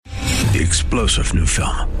The explosive new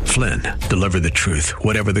film, Flynn, deliver the truth,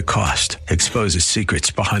 whatever the cost, exposes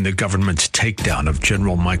secrets behind the government's takedown of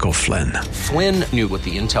General Michael Flynn. Flynn knew what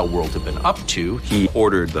the intel world had been up to. He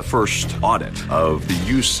ordered the first audit of the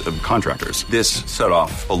use of contractors. This set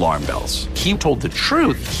off alarm bells. He told the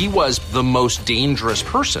truth. He was the most dangerous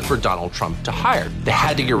person for Donald Trump to hire. They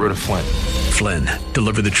had to get rid of Flynn. Flynn,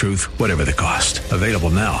 deliver the truth, whatever the cost. Available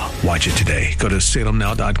now. Watch it today. Go to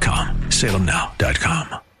salemnow.com.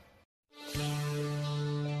 salemnow.com.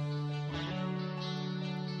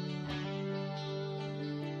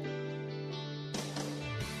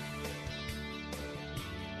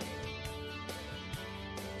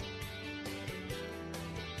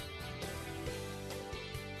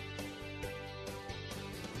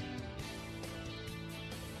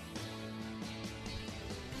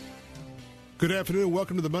 Good afternoon.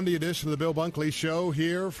 Welcome to the Monday edition of the Bill Bunkley Show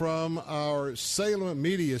here from our Salem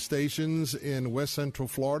media stations in West Central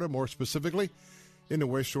Florida, more specifically in the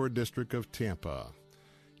West Shore District of Tampa.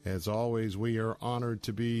 As always, we are honored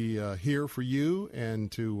to be here for you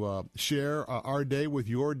and to share our day with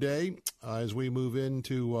your day as we move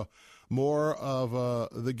into more of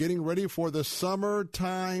the getting ready for the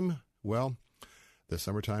summertime, the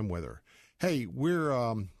summertime weather. Hey,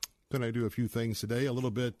 we're going to do a few things today, a little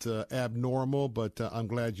bit abnormal, but I'm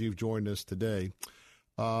glad you've joined us today.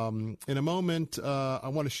 In a moment, I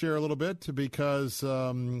want to share a little bit because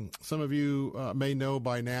some of you may know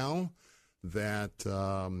by now that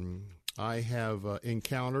I have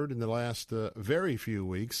encountered in the last very few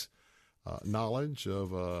weeks knowledge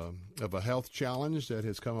of a health challenge that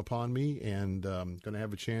has come upon me, and I'm going to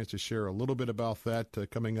have a chance to share a little bit about that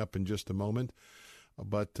coming up in just a moment.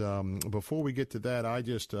 But before we get to that, I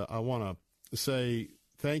want to say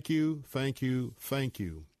thank you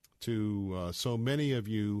to so many of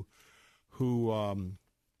you who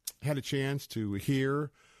had a chance to hear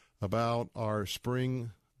about our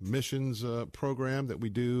spring missions program that we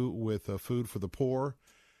do with Food for the Poor.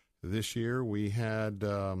 This year we had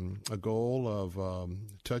a goal of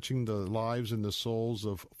touching the lives and the souls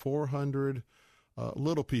of 400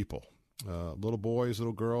 little people, little boys,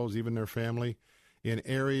 little girls, even their family, in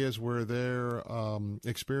areas where they're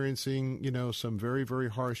experiencing, some very,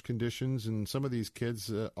 very harsh conditions. And some of these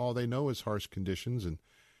kids, all they know is harsh conditions in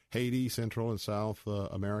Haiti, Central and South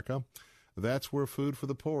America. That's where Food for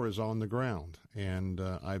the Poor is on the ground. And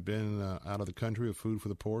I've been out of the country with Food for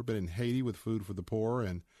the Poor, been in Haiti with Food for the Poor.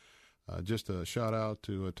 And just a shout out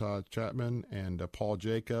to Todd Chapman and Paul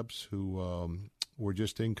Jacobs, who were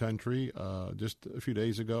just in country just a few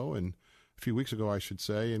days ago, and a few weeks ago, I should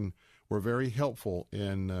say, and were very helpful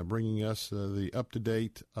in bringing us the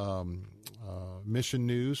up-to-date mission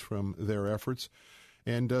news from their efforts.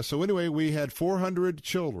 And so anyway, we had 400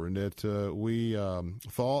 children that we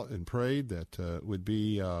thought and prayed that would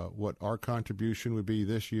be what our contribution would be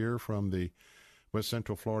this year from the West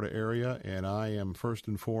Central Florida area. And I am first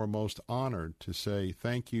and foremost honored to say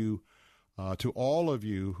thank you to all of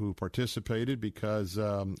you who participated, because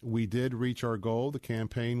we did reach our goal. The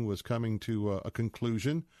campaign was coming to a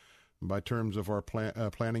conclusion by terms of our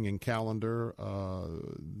planning and calendar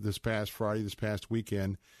this past Friday, this past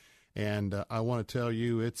weekend. And I want to tell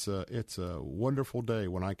you it's a wonderful day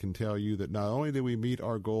when I can tell you that not only did we meet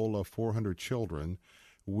our goal of 400 children,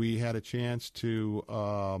 we had a chance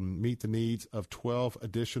to meet the needs of 12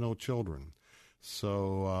 additional children.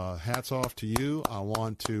 So hats off to you. I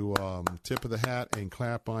want to tip of the hat and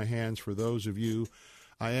clap my hands for those of you.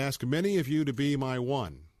 I ask many of you to be my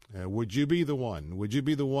one. Would you be the one? Would you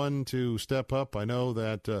be the one to step up? I know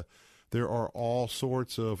that there are all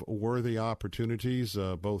sorts of worthy opportunities,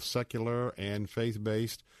 both secular and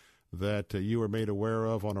faith-based, that you are made aware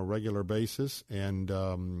of on a regular basis. And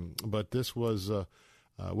but this was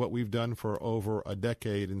what we've done for over a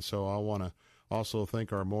decade, and so I want to also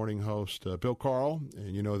thank our morning host, Bill Carl,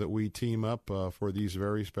 and you know that we team up for these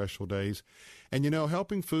very special days. And,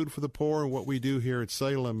 helping Food for the Poor and what we do here at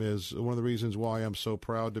Salem is one of the reasons why I'm so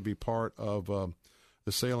proud to be part of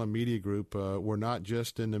the Salem Media Group. We're not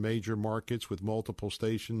just in the major markets with multiple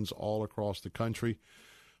stations all across the country.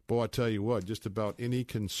 Boy, I tell you what, just about any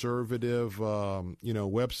conservative,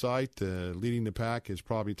 website leading the pack is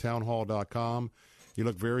probably townhall.com. You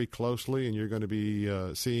look very closely, and you're going to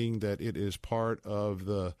be seeing that it is part of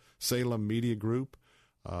the Salem Media Group.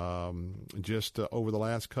 Just over the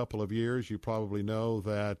last couple of years, you probably know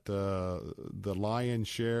that the lion's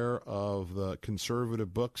share of the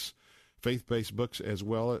conservative books, faith-based books as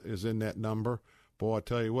well, is in that number. Boy, I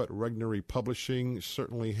tell you what, Regnery Publishing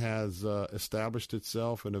certainly has established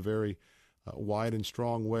itself in a very wide and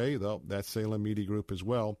strong way, though that's Salem Media Group as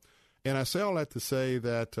well. And I say all that to say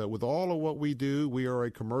that with all of what we do, we are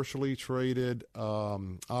a commercially traded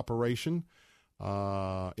operation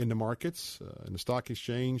in the markets, in the stock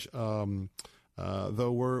exchange.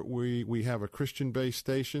 Though we have a Christian-based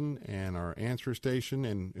station and our answer station,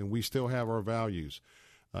 and we still have our values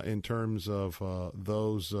in terms of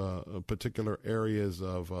those particular areas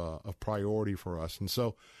of priority for us. And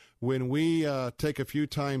so when we take a few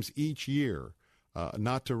times each year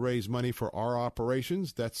not to raise money for our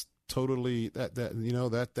operations, that's totally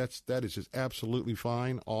that is just absolutely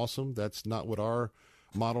fine, awesome. That's not what our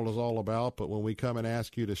model is all about. But when we come and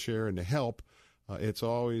ask you to share and to help, it's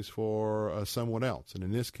always for someone else. And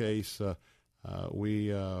in this case,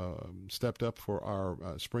 we stepped up for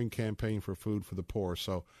our spring campaign for Food for the Poor.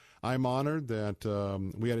 So I'm honored that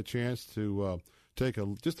we had a chance to take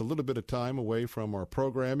just a little bit of time away from our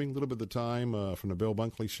programming, a little bit of time from the Bill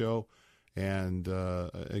Bunkley Show. And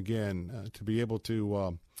again, to be able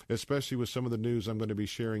to, especially with some of the news I'm going to be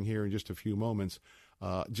sharing here in just a few moments,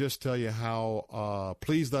 just tell you how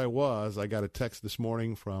pleased I was. I got a text this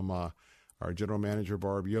morning from our general manager,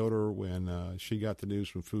 Barb Yoder, when she got the news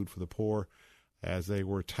from Food for the Poor as they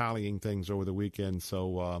were tallying things over the weekend.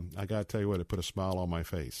 So I got to tell you what, it put a smile on my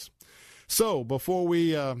face. So before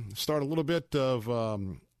we start a little bit of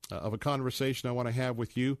a conversation I want to have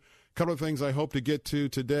with you, a couple of things I hope to get to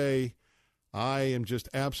today. I am just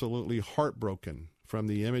absolutely heartbroken from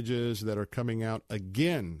the images that are coming out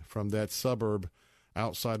again from that suburb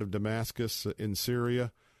outside of Damascus in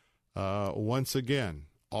Syria. Once again,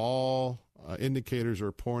 all indicators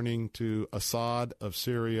are pointing to Assad of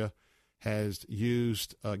Syria has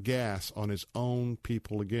used gas on his own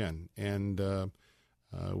people again. And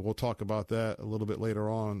we'll talk about that a little bit later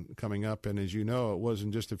on coming up. And as you know, it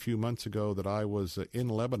wasn't just a few months ago that I was in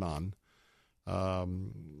Lebanon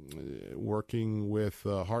working with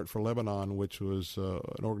Heart for Lebanon, which was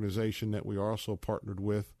an organization that we also partnered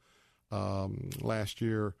with last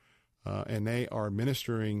year. And they are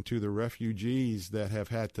ministering to the refugees that have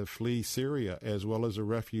had to flee Syria, as well as the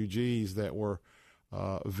refugees that were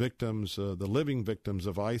victims, the living victims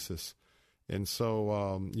of ISIS. And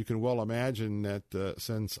so you can well imagine that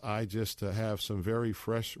since I just have some very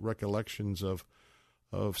fresh recollections of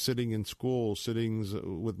sitting in school, sittings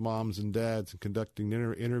with moms and dads and conducting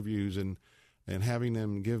interviews and having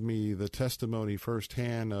them give me the testimony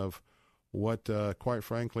firsthand of what, quite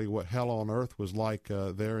frankly, what hell on earth was like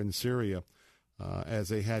there in Syria as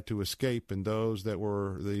they had to escape, and those that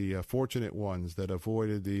were the fortunate ones that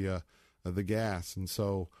avoided the gas. And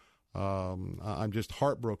so I'm just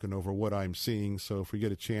heartbroken over what I'm seeing. So if we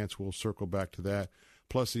get a chance, we'll circle back to that.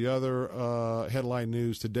 Plus, the other headline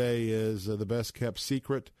news today is the best-kept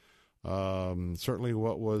secret. Certainly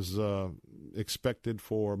what was expected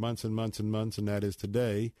for months and months and months, and that is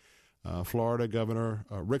today. Florida Governor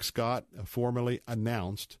Rick Scott formally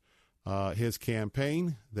announced his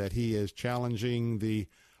campaign that he is challenging the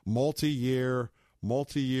multi-year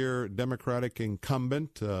Democratic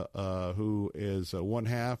incumbent who is one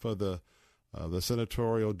half of the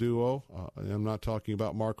senatorial duo. I'm not talking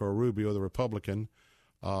about Marco Rubio, the Republican,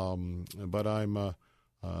 but I'm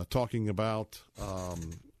talking about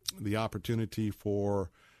the opportunity for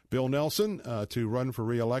Bill Nelson to run for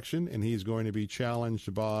re-election, and he's going to be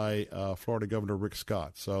challenged by Florida Governor Rick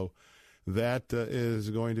Scott. So that is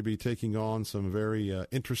going to be taking on some very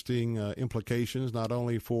interesting implications, not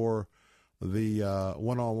only for the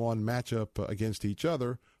one-on-one matchup against each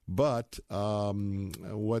other, but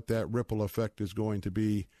what that ripple effect is going to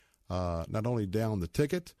be not only down the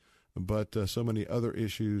ticket, but so many other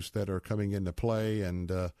issues that are coming into play,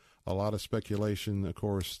 and a lot of speculation, of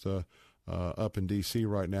course, up in D.C.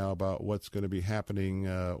 right now about what's going to be happening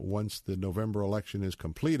once the November election is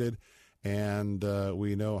completed. And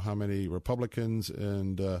we know how many Republicans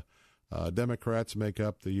and Democrats make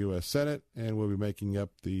up the U.S. Senate and will be making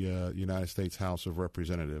up the United States House of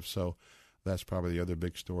Representatives. So that's probably the other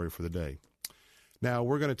big story for the day. Now,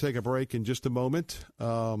 we're going to take a break in just a moment.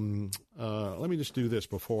 Let me just do this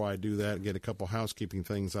before I do that and get a couple housekeeping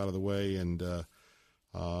things out of the way, and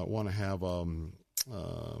want to have a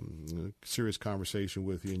serious conversation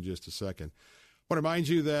with you in just a second. I want to remind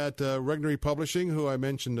you that Regnery Publishing, who I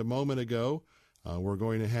mentioned a moment ago, we're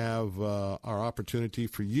going to have our opportunity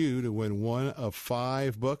for you to win one of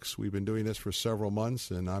 5 books. We've been doing this for several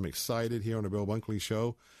months, and I'm excited here on the Bill Bunkley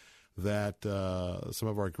Show that some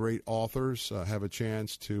of our great authors have a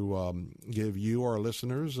chance to give you, our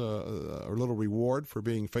listeners, a little reward for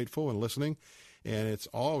being faithful and listening. And it's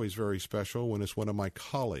always very special when it's one of my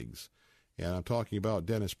colleagues. And I'm talking about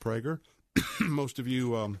Dennis Prager. Most of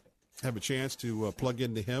you have a chance to plug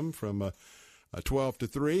into him from 12 to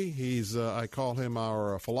 3. He's, I call him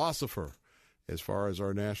our philosopher as far as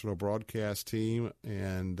our national broadcast team,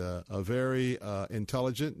 and a very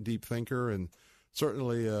intelligent, deep thinker, and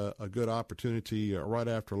certainly a good opportunity right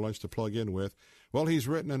after lunch to plug in with. Well, he's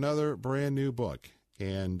written another brand new book,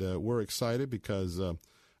 and we're excited because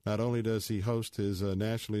not only does he host his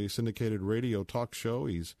nationally syndicated radio talk show,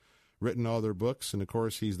 he's written other books, and of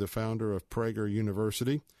course he's the founder of Prager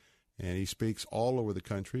University, and he speaks all over the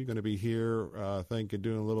country. Going to be here, I think,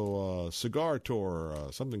 doing a little cigar tour,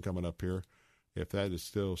 something coming up here, if that is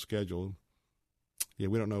still scheduled. Yeah,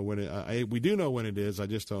 we don't know when it. We do know when it is. I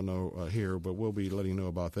just don't know here, but we'll be letting you know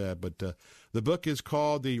about that. But the book is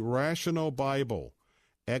called The Rational Bible,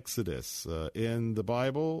 Exodus. In the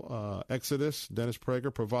Bible, Exodus, Dennis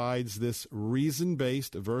Prager provides this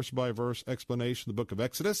reason-based, verse-by-verse explanation of the book of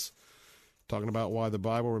Exodus, talking about why the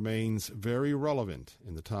Bible remains very relevant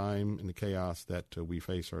in the time and the chaos that we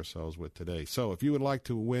face ourselves with today. So if you would like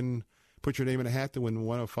to win, put your name in a hat to win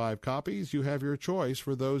one of 5 copies, you have your choice.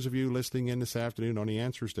 For those of you listening in this afternoon on the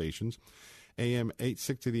answer stations, AM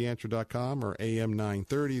 860theanswer.com or AM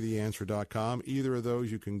 930theanswer.com, either of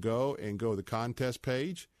those you can go to the contest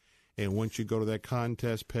page. And once you go to that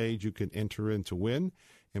contest page, you can enter in to win.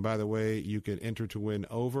 And by the way, you can enter to win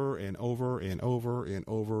over and over and over and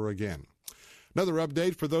over again. Another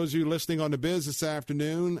update for those of you listening on the biz this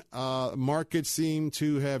afternoon. Markets seem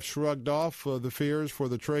to have shrugged off the fears for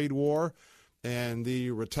the trade war and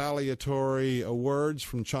the retaliatory words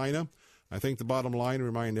from China. I think the bottom line to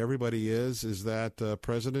remind everybody is that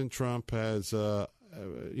President Trump has, a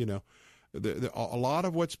lot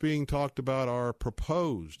of what's being talked about are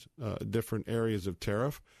proposed different areas of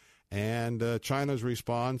tariff, and China's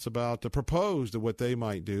response about the proposed of what they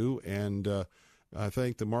might do. And I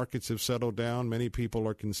think the markets have settled down. Many people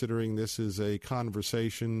are considering this is a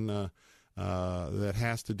conversation that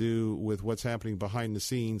has to do with what's happening behind the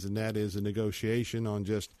scenes, and that is a negotiation on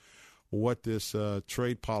just what this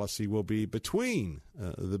trade policy will be between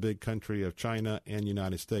the big country of China and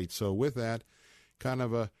United States. So with that,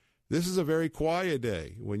 this is a very quiet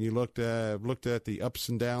day. When you looked at the ups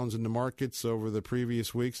and downs in the markets over the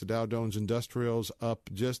previous weeks, the Dow Jones Industrials up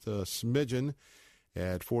just a smidgen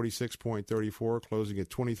at 46.34, closing at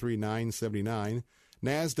 23,979.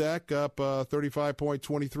 NASDAQ up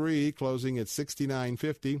 35.23, closing at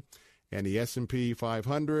 69.50. And the S&P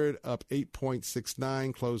 500 up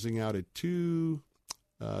 8.69, closing out at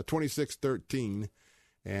 26.13.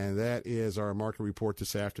 And that is our market report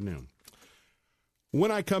this afternoon.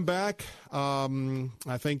 When I come back,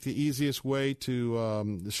 I think the easiest way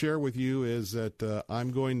to share with you is that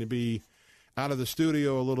I'm going to be out of the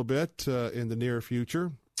studio a little bit in the near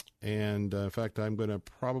future. And, in fact, I'm going to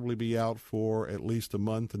probably be out for at least a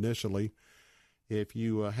month initially. If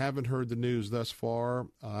you haven't heard the news thus far,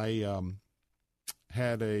 I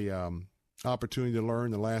had a opportunity to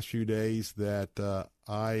learn the last few days that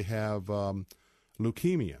I have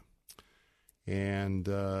leukemia. And,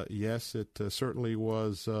 yes, it certainly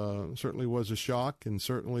was a shock and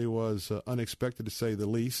certainly was unexpected, to say the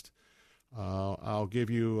least. I'll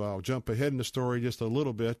jump ahead in the story just a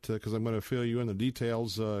little bit because I'm going to fill you in the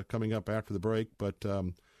details coming up after the break. But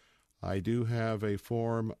I do have a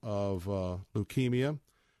form of leukemia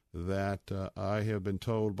that I have been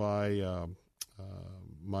told by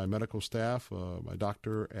my medical staff, my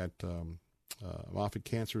doctor at Moffitt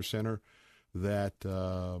Cancer Center, that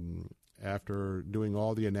after doing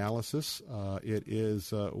all the analysis, it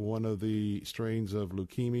is one of the strains of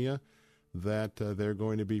leukemia that they're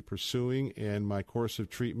going to be pursuing, and my course of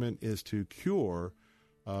treatment is to cure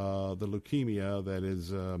the leukemia that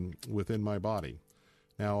is within my body.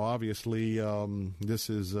 Now, obviously, this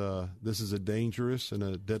is a dangerous and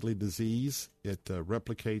a deadly disease. It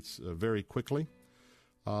replicates very quickly.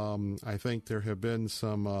 I think there have been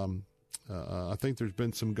some. I think there's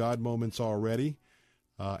been some God moments already,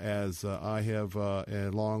 as I have,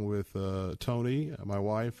 along with Tony, my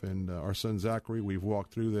wife, and our son Zachary, we've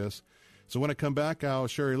walked through this. So when I come back, I'll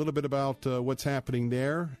share a little bit about what's happening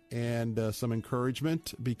there and some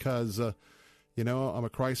encouragement because, I'm a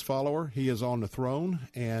Christ follower. He is on the throne,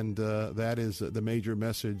 and that is the major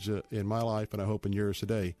message in my life, and I hope in yours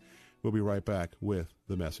today. We'll be right back with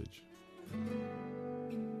the message.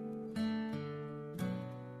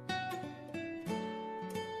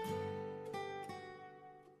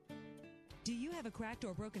 Have a cracked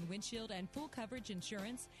or broken windshield and full coverage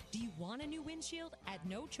insurance? Do you want a new windshield at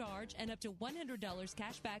no charge and up to $100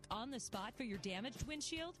 cash back on the spot for your damaged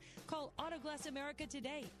windshield? Call Autoglass America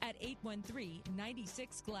today at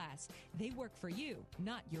 813-96-GLASS. They work for you,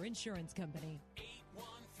 not your insurance company.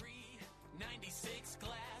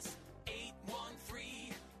 813-96-GLASS.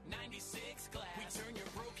 96 Glass. We turn your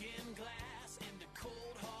broken glass into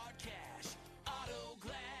cold hard cash. Auto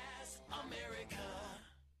Glass America.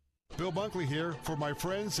 Bill Bunkley here for my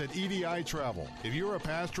friends at EDI Travel. If you're a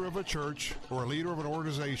pastor of a church or a leader of an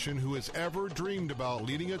organization who has ever dreamed about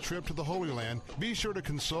leading a trip to the Holy Land, be sure to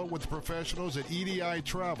consult with the professionals at EDI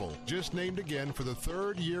Travel, just named again for the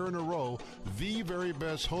third year in a row, the very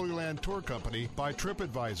best Holy Land tour company by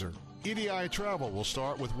TripAdvisor. EDI Travel will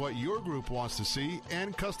start with what your group wants to see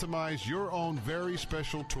and customize your own very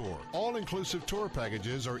special tour. All-inclusive tour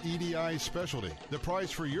packages are EDI's specialty. The price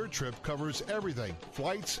for your trip covers everything: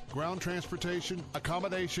 flights, ground transportation,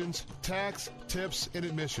 accommodations, tax, tips, and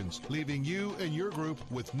admissions, leaving you and your group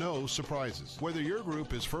with no surprises. Whether your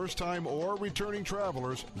group is first-time or returning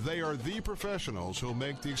travelers, they are the professionals who'll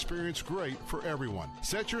make the experience great for everyone.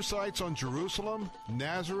 Set your sights on Jerusalem,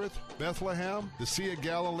 Nazareth, Bethlehem, the Sea of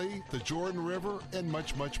Galilee, the Jordan River, and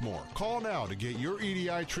much, much more. Call now to get your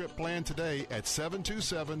EDI trip planned today at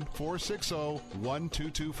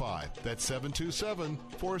 727-460-1225. That's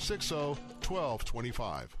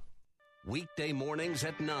 727-460-1225. Weekday mornings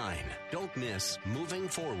at 9. Don't miss Moving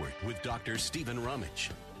Forward with Dr. Stephen Rummage.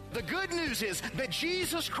 The good news is that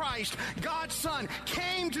Jesus Christ, God's Son,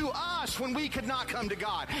 came to us when we could not come to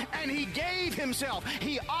God. And He gave Himself.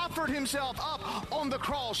 He offered Himself up on the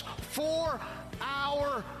cross for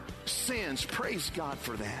our sins. Praise God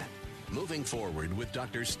for that. Moving Forward with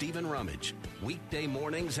Dr. Stephen Rummage. Weekday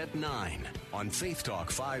mornings at 9 on Faith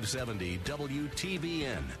Talk 570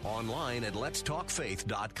 WTBN. Online at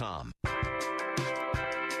letstalkfaith.com.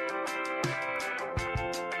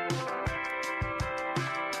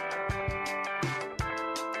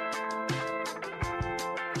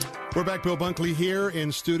 We're back. Bill Bunkley here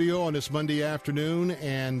in studio on this Monday afternoon.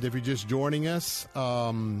 And if you're just joining us,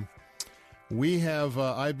 we have,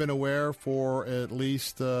 I've been aware for at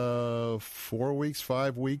least 4 weeks,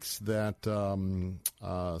 5 weeks that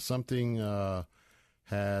something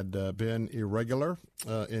had been irregular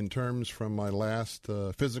in terms from my last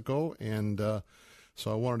physical. And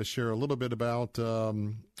so I wanted to share a little bit about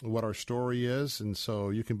what our story is, and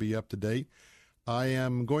so you can be up to date. I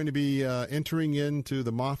am going to be entering into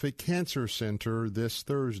the Moffitt Cancer Center this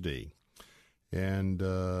Thursday. And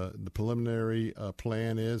the preliminary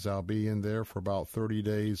plan is I'll be in there for about 30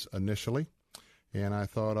 days initially. And I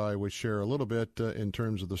thought I would share a little bit in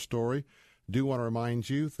terms of the story. Do want to remind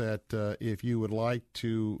you that if you would like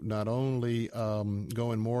to not only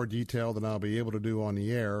go in more detail than I'll be able to do on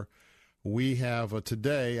the air, we have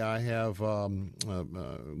today I have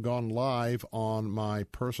gone live on my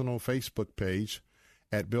personal Facebook page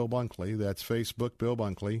at Bill Bunkley. That's Facebook Bill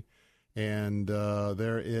Bunkley. And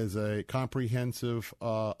there is a comprehensive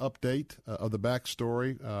update of the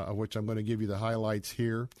backstory, of which I'm going to give you the highlights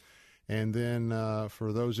here. And then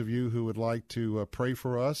for those of you who would like to pray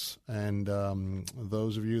for us, and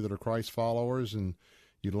those of you that are Christ followers and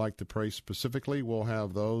you'd like to pray specifically, we'll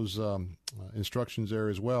have those instructions there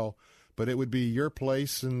as well. But it would be your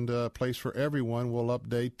place and place for everyone. We'll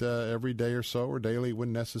update every day or so, or daily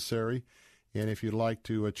when necessary. And if you'd like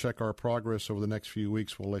to check our progress over the next few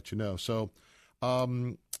weeks, we'll let you know. So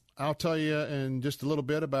I'll tell you in just a little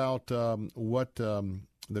bit about what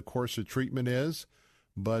the course of treatment is.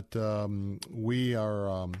 But we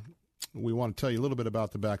want to tell you a little bit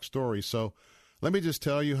about the backstory. So let me just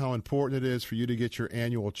tell you how important it is for you to get your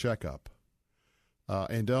annual checkup.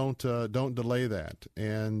 And don't delay that.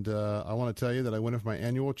 And I want to tell you that I went in for my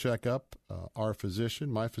annual checkup. My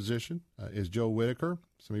physician, is Joe Whitaker.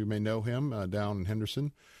 Some of you may know him down in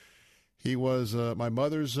Henderson. He was my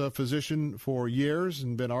mother's physician for years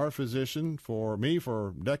and been our physician for me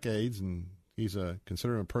for decades. And he's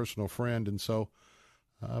considered a personal friend. And so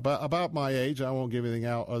about my age, I won't give anything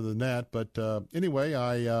out other than that. But anyway,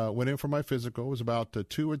 I went in for my physical. It was about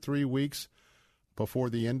 2 or 3 weeks before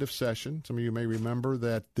the end of session. Some of you may remember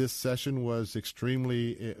that this session was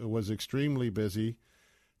extremely busy,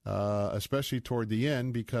 especially toward the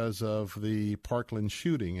end because of the Parkland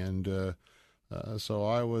shooting. And so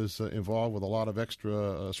I was involved with a lot of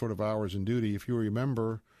extra sort of hours in duty. If you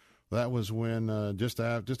remember, that was when just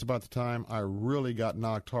about the time I really got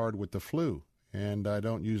knocked hard with the flu, and I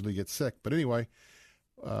don't usually get sick. But anyway,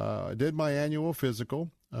 I did my annual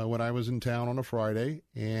physical when I was in town on a Friday,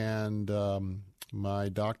 and my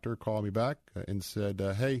doctor called me back and said,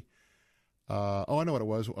 hey, I know what it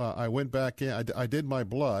was. I went back in. I did my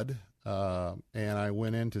blood, and I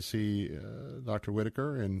went in to see Dr.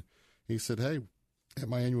 Whitaker, and he said, hey, at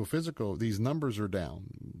my annual physical, these numbers are down.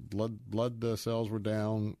 Blood cells were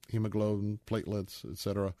down, hemoglobin, platelets,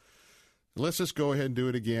 etc. let's just go ahead and do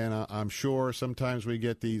it again. I'm sure sometimes we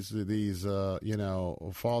get these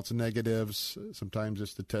false negatives. Sometimes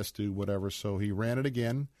it's the test tube, whatever. So he ran it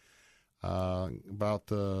again. About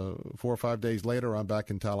 4 or 5 days later, I'm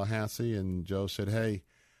back in Tallahassee, and Joe said, hey,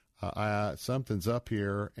 something's up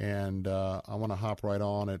here, and I want to hop right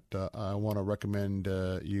on it. I want to recommend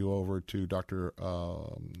you over to Dr.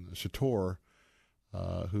 Chator,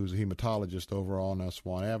 who's a hematologist over on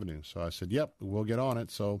Swan Avenue. So I said, yep, we'll get on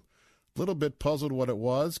it. So a little bit puzzled what it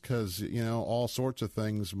was because, all sorts of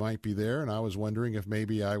things might be there, and I was wondering if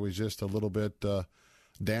maybe I was just a little bit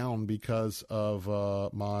down because of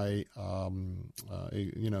my, having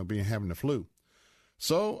the flu.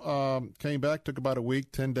 So came back, took about a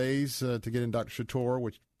week, 10 days to get in Dr. Chator,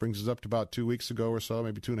 which brings us up to about 2 weeks ago or so,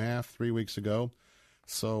 maybe 2.5, 3 weeks ago.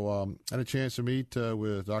 So had a chance to meet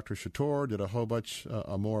with Dr. Chator, did a whole bunch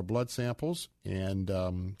more blood samples,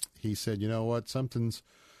 and he said, you know what, something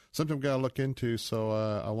we've got to look into, so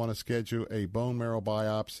I want to schedule a bone marrow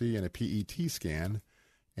biopsy and a PET scan.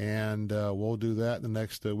 And we'll do that in the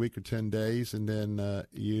next week or 10 days, and then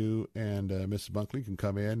you and Mrs. Bunkley can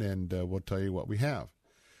come in, and we'll tell you what we have.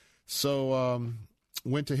 So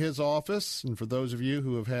went to his office, and for those of you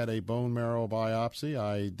who have had a bone marrow biopsy,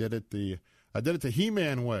 I did it the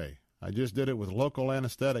He-Man way. I just did it with local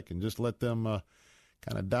anesthetic and just let them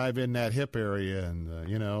kind of dive in that hip area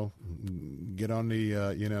and, get on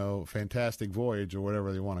the, fantastic voyage or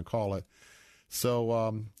whatever they want to call it.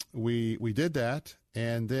 So we did that.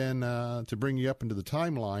 And then to bring you up into the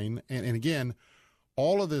timeline, and again,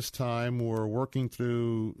 all of this time we're working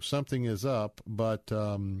through something is up, but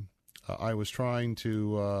I was trying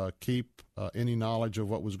to keep any knowledge of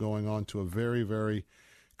what was going on to a very, very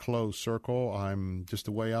close circle. I'm just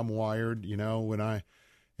the way I'm wired,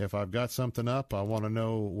 if I've got something up, I want to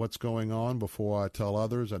know what's going on before I tell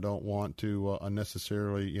others. I don't want to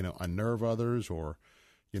unnecessarily, unnerve others or,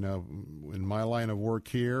 in my line of work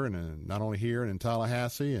here, and not only here and in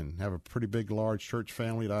Tallahassee, and have a pretty big, large church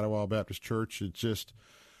family at Idlewild Baptist Church, it's just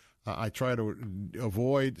I try to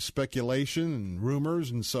avoid speculation and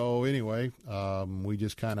rumors. And so anyway, we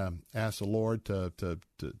just kind of ask the Lord to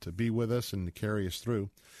be with us and to carry us through.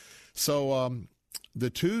 So the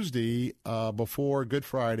Tuesday before Good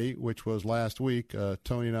Friday, which was last week,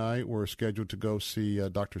 Tony and I were scheduled to go see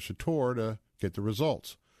Dr. Chator to get the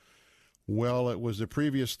results. Well, it was the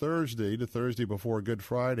previous Thursday, the Thursday before Good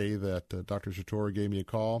Friday, that Dr. Chator gave me a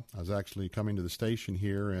call. I was actually coming to the station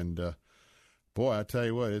here, and boy, I tell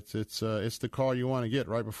you what, it's the call you want to get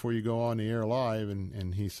right before you go on the air live.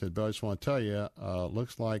 And he said, "Bill, I just want to tell you,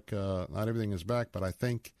 looks like not everything is back, but I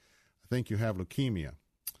think you have leukemia."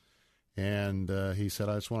 And he said,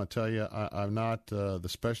 "I just want to tell you, I'm not the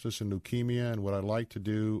specialist in leukemia, and what I'd like to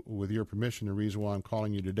do, with your permission, the reason why I'm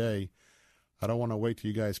calling you today." I don't want to wait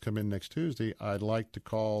till you guys come in next Tuesday. I'd like to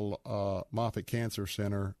call Moffitt Cancer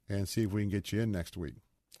Center and see if we can get you in next week.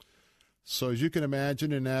 So as you can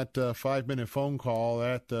imagine, in that 5-minute phone call,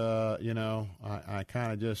 that I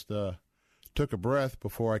kind of just took a breath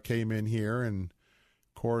before I came in here. And,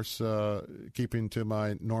 of course, keeping to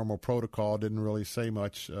my normal protocol, didn't really say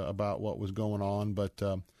much about what was going on, but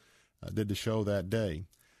I did the show that day.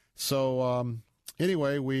 So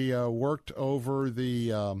anyway, we worked over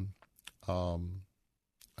the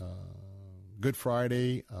Good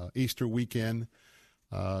Friday, Easter weekend.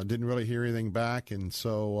 Didn't really hear anything back, and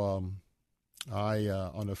so I,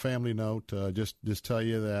 on a family note, just tell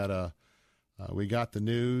you that we got the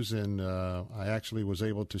news, and I actually was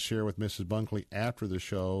able to share with Mrs. Bunkley after the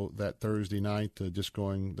show that Thursday night, just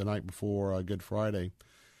going the night before Good Friday.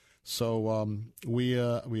 So we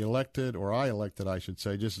elected, or I elected, I should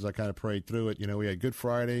say, just as I kind of prayed through it. We had Good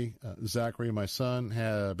Friday. Zachary, my son,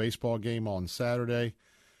 had a baseball game on Saturday,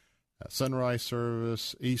 sunrise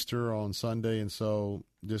service, Easter on Sunday, and so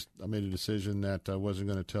just I made a decision that I wasn't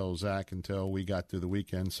going to tell Zach until we got through the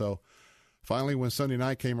weekend. So finally, when Sunday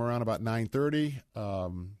night came around about 9:30,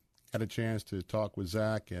 had a chance to talk with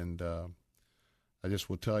Zach, and I just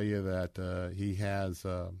will tell you that he has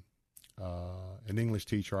an English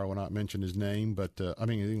teacher. I will not mention his name, but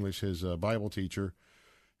his Bible teacher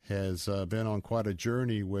has been on quite a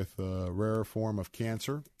journey with a rare form of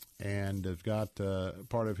cancer, and has got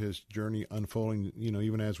part of his journey unfolding,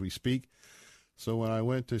 even as we speak. So when I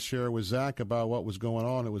went to share with Zach about what was going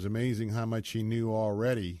on, it was amazing how much he knew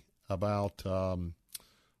already about the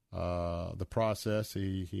process.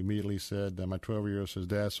 He immediately said, my 12-year-old says,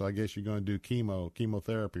 "Dad, so I guess you're going to do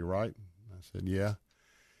chemotherapy, right?" I said, "Yeah."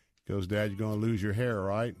 He goes, "Dad, you're going to lose your hair,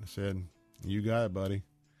 right?" I said, "You got it, buddy."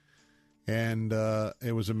 And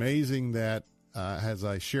it was amazing that as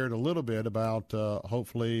I shared a little bit about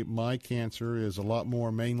hopefully my cancer is a lot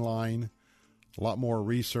more mainline a lot more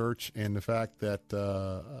research, and the fact that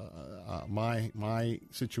my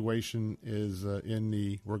situation is in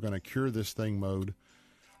the we're going to cure this thing mode,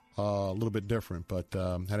 a little bit different, but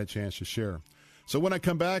had a chance to share. So when I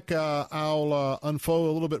come back, I'll unfold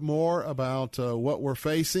a little bit more about what we're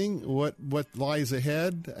facing, what lies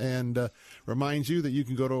ahead, and remind you that you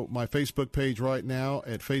can go to my Facebook page right now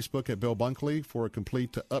at Facebook at Bill Bunkley for a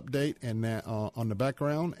complete update and on the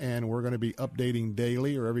background. And we're going to be updating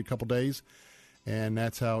daily or every couple days, and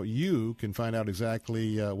that's how you can find out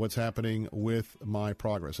exactly what's happening with my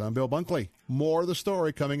progress. I'm Bill Bunkley. More of the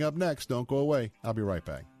story coming up next. Don't go away. I'll be right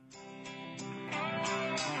back.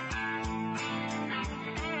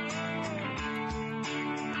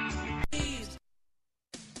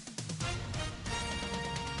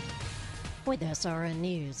 With SRN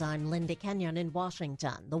News, I'm Linda Kenyon in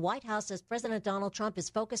Washington. The White House says President Donald Trump is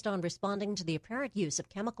focused on responding to the apparent use of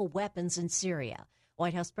chemical weapons in Syria.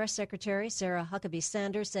 White House Press Secretary Sarah Huckabee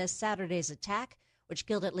Sanders says Saturday's attack, which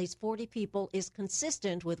killed at least 40 people, is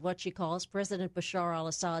consistent with what she calls President Bashar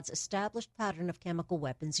al-Assad's established pattern of chemical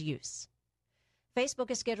weapons use.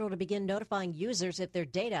 Facebook is scheduled to begin notifying users if their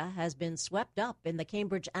data has been swept up in the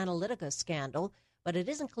Cambridge Analytica scandal, but it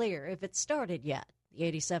isn't clear if it's started yet. The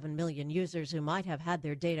 87 million users who might have had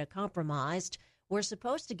their data compromised were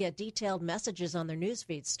supposed to get detailed messages on their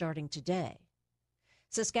newsfeeds starting today.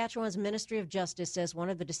 Saskatchewan's Ministry of Justice says one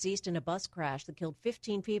of the deceased in a bus crash that killed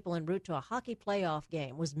 15 people en route to a hockey playoff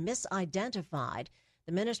game was misidentified.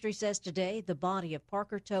 The ministry says today the body of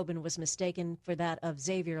Parker Tobin was mistaken for that of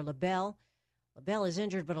Xavier LaBelle. LaBelle is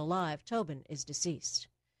injured but alive. Tobin is deceased.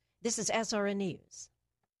 This is SRN News.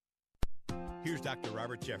 Here's Dr.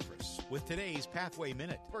 Robert Jeffress with today's Pathway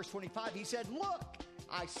Minute. Verse 25, he said, "Look,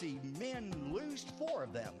 I see men loosed, 4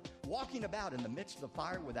 of them, walking about in the midst of the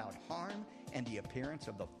fire without harm, and the appearance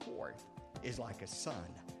of the 4th is like a son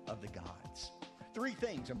of the gods." 3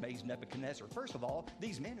 things amazed Nebuchadnezzar. First of all,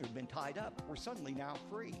 these men who had been tied up were suddenly now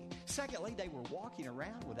free. Secondly, they were walking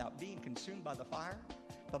around without being consumed by the fire.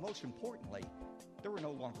 But most importantly, there were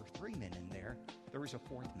no longer 3 men in there. There was a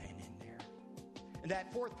 4th man in there. And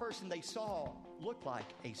that 4th person they saw looked like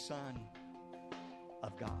a son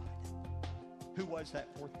of God. Who was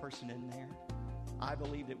that 4th person in there? I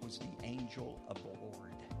believe it was the angel of the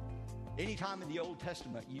Lord. Anytime in the Old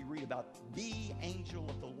Testament you read about the angel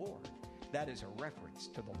of the Lord, that is a reference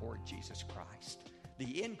to the Lord Jesus Christ.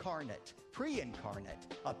 The incarnate,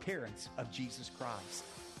 pre-incarnate appearance of Jesus Christ.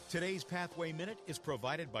 Today's Pathway Minute is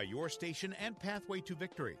provided by your station and Pathway to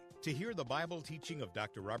Victory. To hear the Bible teaching of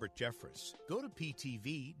Dr. Robert Jeffress, go to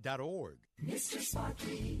ptv.org. Mr.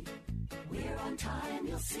 Sparky, we're on time,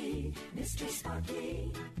 you'll see. Mr.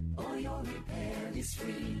 Sparky, all your repair is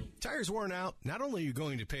free. Tires worn out? Not only are you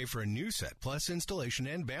going to pay for a new set plus installation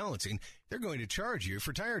and balancing, they're going to charge you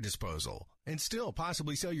for tire disposal and still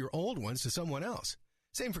possibly sell your old ones to someone else.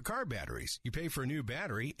 Same for car batteries. You pay for a new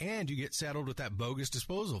battery and you get saddled with that bogus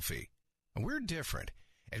disposal fee. And we're different.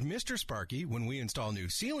 At Mr. Sparky, when we install new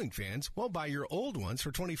ceiling fans, we'll buy your old ones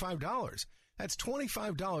for $25. That's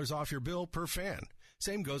 $25 off your bill per fan.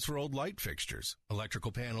 Same goes for old light fixtures.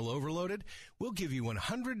 Electrical panel overloaded? We'll give you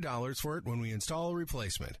 $100 for it when we install a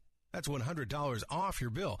replacement. That's $100 off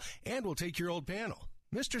your bill, and we'll take your old panel.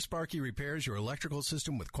 Mr. Sparky repairs your electrical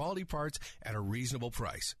system with quality parts at a reasonable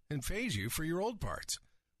price and pays you for your old parts.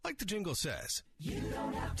 Like the jingle says, You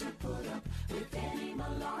don't have to put up with any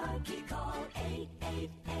malarkey. Call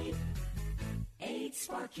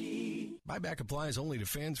 888-8-SPARKY. Buyback applies only to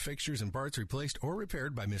fans, fixtures, and parts replaced or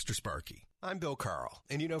repaired by Mr. Sparky. I'm Bill Carl,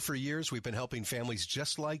 and you know, for years we've been helping families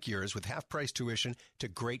just like yours with half-price tuition to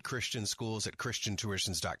great Christian schools at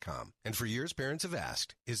ChristianTuitions.com. And for years, parents have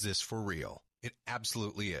asked, is this for real? It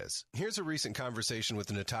absolutely is. Here's a recent conversation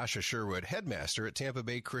with Natasha Sherwood, headmaster at Tampa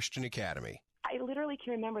Bay Christian Academy. I literally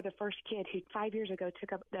can remember the first kid who 5 years ago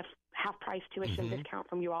took up the half-price tuition discount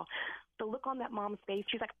from you all. The look on that mom's face,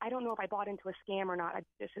 she's like, I don't know if I bought into a scam or not. And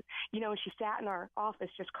she sat in our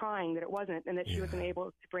office just crying that it wasn't and that she wasn't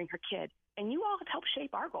able to bring her kid. And you all have helped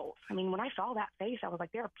shape our goals. I mean, when I saw that face, I was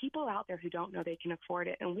like, there are people out there who don't know they can afford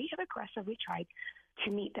it. And we have aggressively tried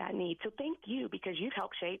to meet that need. So thank you, because you've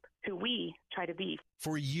helped shape who we try to be.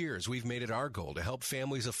 For years, we've made it our goal to help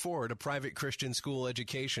families afford a private Christian school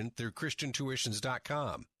education through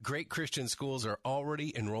ChristianTuitions.com. Great Christian schools are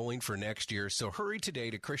already enrolling for next year, so hurry today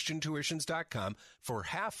to ChristianTuitions.com for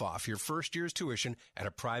half off your first year's tuition at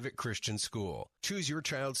a private Christian school. Choose your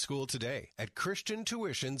child's school today at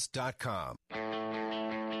ChristianTuitions.com.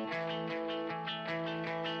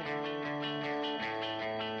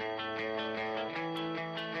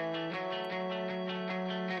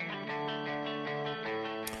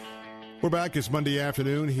 We're back. It's Monday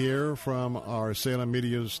afternoon here from our Salem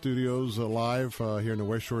Media Studios live here in the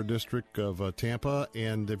West Shore District of Tampa.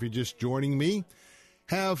 And if you're just joining me,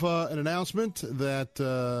 have an announcement that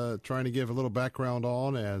trying to give a little background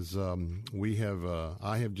on as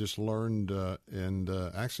I have just learned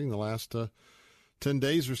actually in the last 10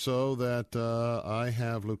 days or so that I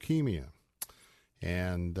have leukemia.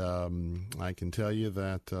 And I can tell you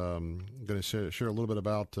that I'm going to share a little bit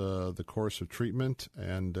about the course of treatment,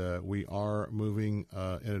 and we are moving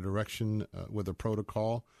in a direction with a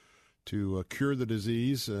protocol to cure the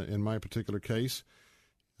disease. In my particular case,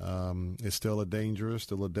 it's still a dangerous,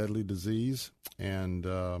 still a deadly disease, and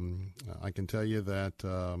I can tell you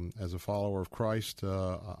that as a follower of Christ,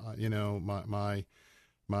 my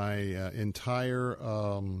entire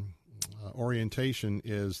orientation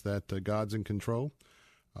is that God's in control.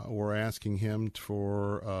 We're asking him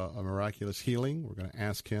for a miraculous healing. We're going to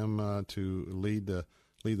ask him to lead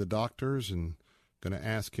the doctors, and going to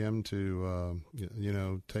ask him to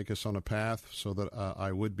take us on a path so that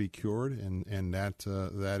I would be cured, and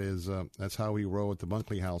that's how we roll at the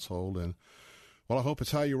Bunkley household. And well, I hope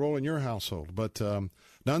it's how you roll in your household. But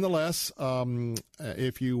nonetheless,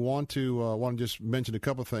 if you want to just mention a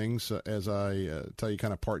couple of things as I tell you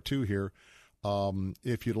kind of part two here.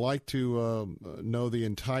 If you'd like to know the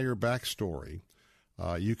entire backstory,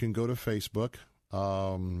 you can go to Facebook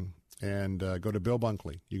and go to Bill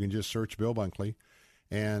Bunkley. You can just search Bill Bunkley.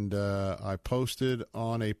 And I posted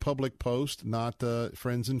on a public post, not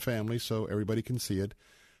friends and family, so everybody can see it.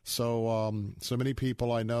 So many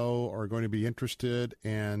people I know are going to be interested,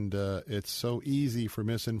 and it's so easy for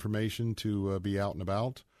misinformation to be out and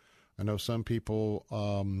about. I know some people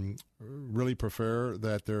really prefer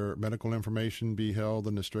that their medical information be held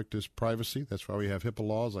in the strictest privacy. That's why we have HIPAA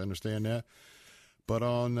laws. I understand that. But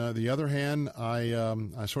on the other hand,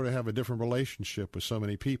 I sort of have a different relationship with so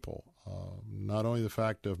many people. Not only the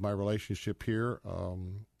fact of my relationship here,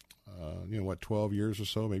 12 years or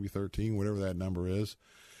so, maybe 13, whatever that number is,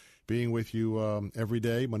 being with you every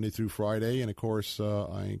day, Monday through Friday. And, of course,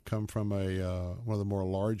 I come from one of the more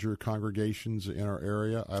larger congregations in our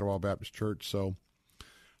area, Idlewild Baptist Church. So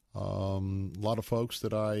a lot of folks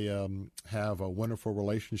that I have wonderful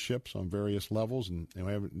relationships on various levels. And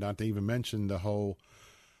I have not to even mention the whole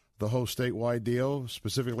statewide deal,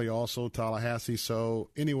 specifically also Tallahassee.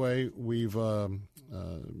 So anyway, we've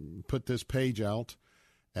put this page out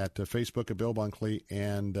at Facebook at Bill Bunkley,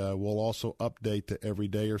 and we'll also update every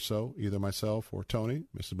day or so, either myself or Tony,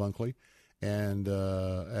 Mrs. Bunkley. And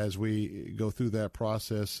as we go through that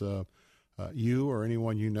process, you or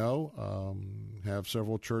anyone you know have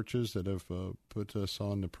several churches that have put us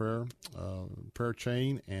on the prayer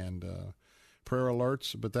chain and prayer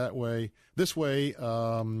alerts. But this way,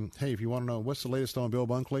 hey, if you want to know what's the latest on Bill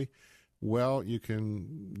Bunkley, well, you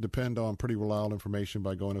can depend on pretty reliable information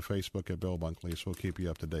by going to Facebook at Bill Bunkley, so we'll keep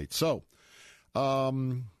you up to date. So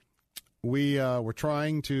we're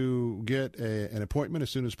trying to get an appointment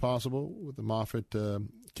as soon as possible with the Moffitt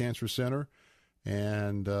Cancer Center,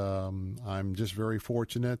 and I'm just very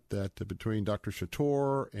fortunate that between Dr.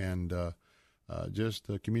 Chator and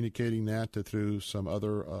just communicating that through some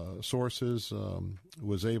other sources,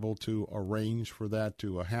 was able to arrange for that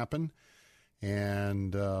to happen.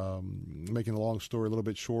 And making the long story a little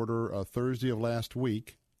bit shorter, Thursday of last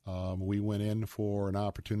week, we went in for an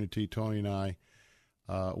opportunity, Tony and I,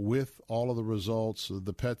 with all of the results,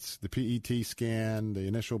 the PET scan, the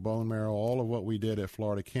initial bone marrow, all of what we did at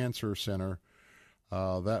Florida Cancer Center,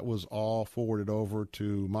 that was all forwarded over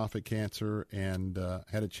to Moffitt Cancer, and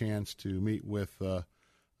had a chance to meet with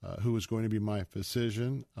who was going to be my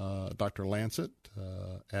physician, Dr. Lancet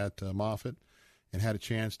at Moffitt, and had a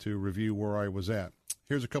chance to review where I was at.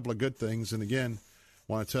 Here's a couple of good things. And again,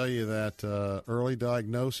 I want to tell you that early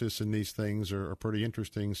diagnosis in these things are pretty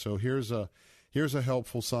interesting. So here's a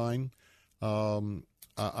helpful sign. I'm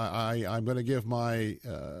going to give my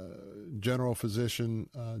general physician,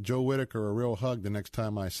 Joe Whitaker, a real hug the next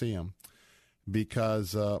time I see him,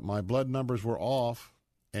 because my blood numbers were off.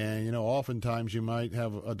 And, oftentimes you might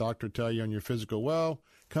have a doctor tell you on your physical, well,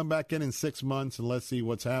 come back in 6 months and let's see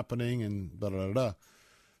what's happening and da-da-da-da.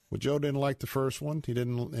 Well, Joe didn't like the first one. He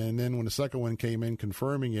didn't, and then when the second one came in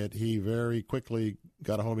confirming it, he very quickly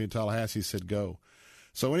got a hold of me in Tallahassee, said go.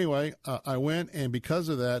 So anyway, I went, and because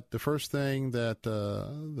of that, the first thing that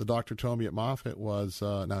the doctor told me at Moffitt was,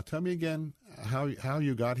 now tell me again how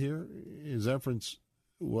you got here. His reference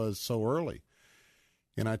was so early.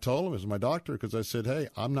 And I told him, as my doctor, because I said, hey,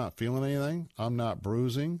 I'm not feeling anything. I'm not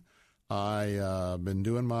bruising. I've been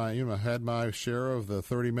doing had my share of the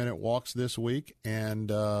 30-minute walks this week,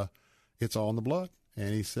 and it's all in the blood.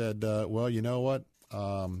 And he said, well, you know what?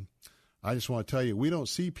 I just want to tell you, we don't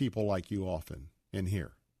see people like you often in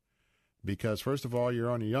here. Because, first of all,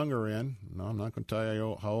 you're on the younger end. No, I'm not going to tell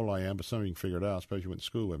you how old I am, but some of you can figure it out, especially if you went to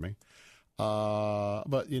school with me.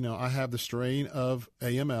 But, I have the strain of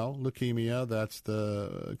AML, leukemia. That's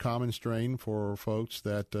the common strain for folks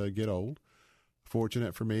that get old.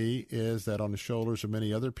 Fortunate for me is that on the shoulders of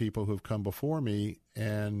many other people who have come before me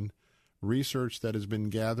and research that has been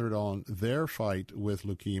gathered on their fight with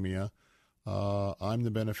leukemia, I'm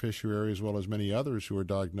the beneficiary, as well as many others who are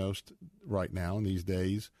diagnosed right now in these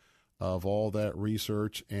days, of all that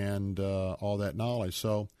research and all that knowledge.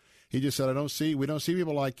 So he just said, we don't see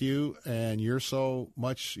people like you, and you're so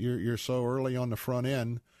early on the front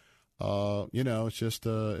end. It's just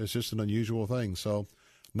an unusual thing. So,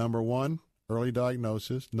 number one, early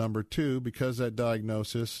diagnosis. Number two, because that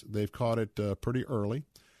diagnosis, they've caught it pretty early.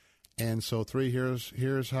 And so, three,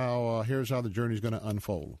 here's how the journey is going to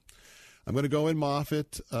unfold. I'm going to go in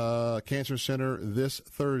Moffitt Cancer Center this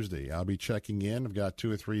Thursday. I'll be checking in. I've got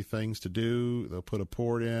 2 or 3 things to do. They'll put a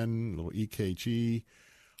port in, a little EKG,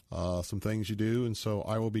 some things you do, and so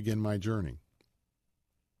I will begin my journey.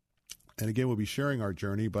 And again, we'll be sharing our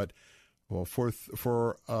journey, but for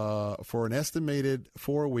an estimated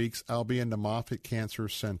 4 weeks, I'll be in the Moffitt Cancer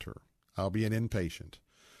Center. I'll be an inpatient.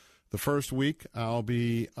 The first week, I'll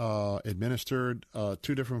be administered 2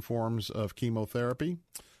 different forms of chemotherapy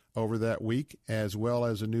over that week, as well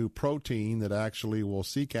as a new protein that actually will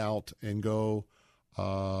seek out and go,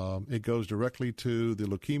 it goes directly to the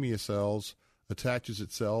leukemia cells, attaches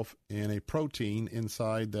itself in a protein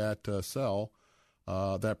inside that cell.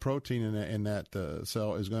 That protein in that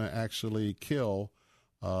cell is going to actually kill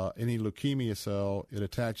any leukemia cell it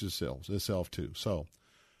attaches itself to. So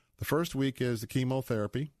the first week is the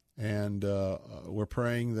chemotherapy. And we're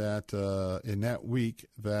praying that in that week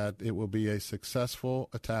that it will be a successful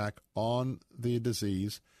attack on the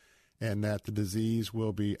disease and that the disease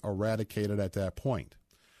will be eradicated at that point.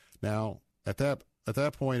 Now, at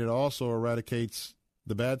that point, it also eradicates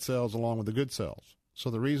the bad cells along with the good cells.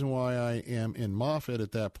 So the reason why I am in Moffitt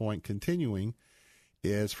at that point continuing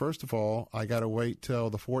is, first of all, I got to wait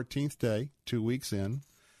till the 14th day, 2 weeks in.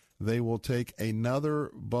 They will take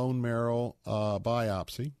another bone marrow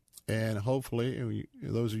biopsy. And hopefully,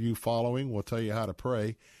 those of you following will tell you how to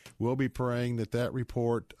pray. We'll be praying that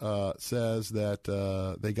report says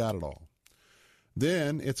that they got it all.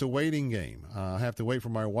 Then it's a waiting game. I have to wait for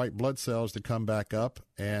my white blood cells to come back up.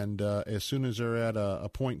 And as soon as they're at a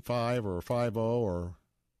 0.5 or 5.0 or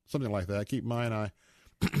something like that, keep in mind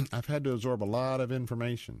I've had to absorb a lot of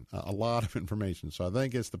information. So I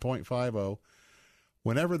think it's the 0.50.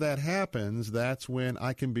 Whenever that happens, that's when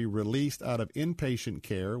I can be released out of inpatient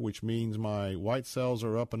care, which means my white cells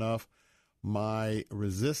are up enough, my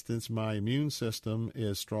resistance, my immune system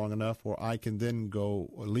is strong enough where I can then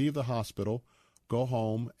leave the hospital, go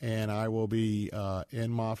home, and I will be in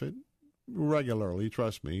Moffitt regularly,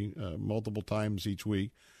 trust me, multiple times each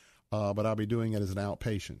week, but I'll be doing it as an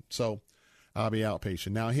outpatient. So I'll be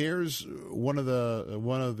outpatient. Now, here's one of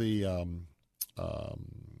the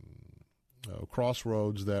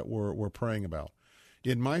crossroads that we're praying about.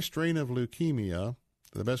 In my strain of leukemia,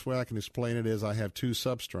 the best way I can explain it is I have 2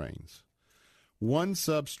 substrains. One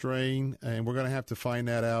substrain, and we're going to have to find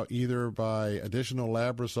that out either by additional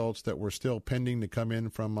lab results that were still pending to come in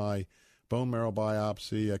from my bone marrow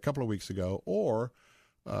biopsy a couple of weeks ago, or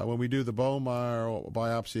when we do the bone marrow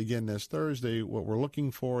biopsy again this Thursday, what we're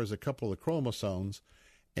looking for is a couple of the chromosomes.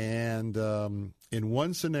 And in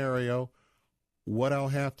one scenario, what I'll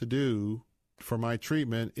have to do for my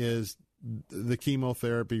treatment is the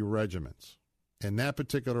chemotherapy regimens. And that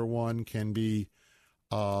particular one can be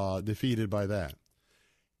defeated by that.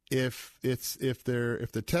 If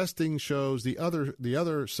the testing shows the other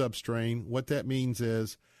substrain, what that means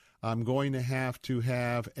is I'm going to have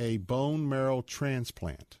a bone marrow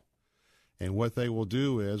transplant. And what they will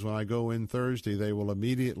do is when I go in Thursday, they will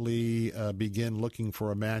immediately begin looking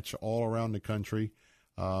for a match all around the country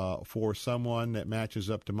for someone that matches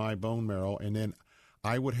up to my bone marrow, and then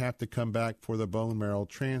I would have to come back for the bone marrow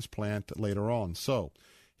transplant later on. So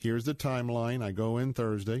here's the timeline. I go in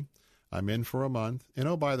Thursday. I'm in for a month. And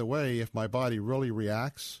oh, by the way, if my body really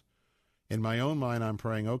reacts, in my own mind I'm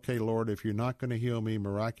praying, okay, Lord, if you're not going to heal me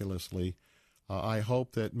miraculously, I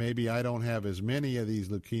hope that maybe I don't have as many of these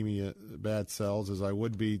leukemia bad cells as I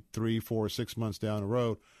would be 3, 4, 6 months down the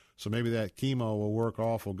road. So maybe that chemo will work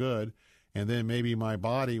awful good. And then maybe my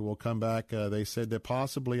body will come back. They said that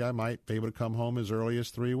possibly I might be able to come home as early as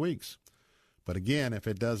 3 weeks. But again, if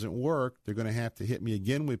it doesn't work, they're going to have to hit me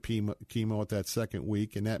again with chemo at that second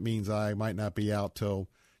week, and that means I might not be out till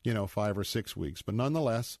 5 or 6 weeks. But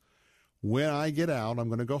nonetheless, when I get out, I'm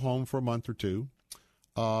going to go home for a month or two.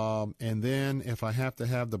 And then if I have to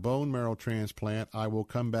have the bone marrow transplant, I will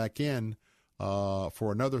come back in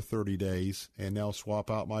for another 30 days, and they'll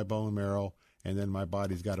swap out my bone marrow, and then my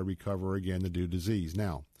body's got to recover again to do disease.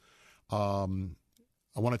 Now,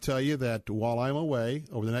 I want to tell you that while I'm away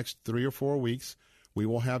over the next 3 or 4 weeks, we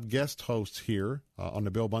will have guest hosts here on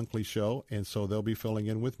the Bill Bunkley Show, and so they'll be filling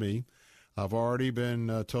in with me. I've already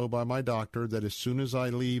been told by my doctor that as soon as I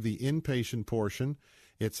leave the inpatient portion,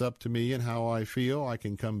 it's up to me and how I feel. I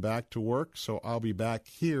can come back to work, so I'll be back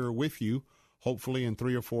here with you, hopefully in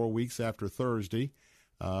 3 or 4 weeks after Thursday.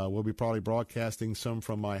 We'll be probably broadcasting some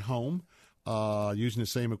from my home, using the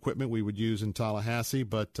same equipment we would use in Tallahassee,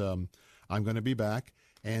 but I'm going to be back.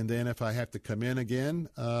 And then if I have to come in again,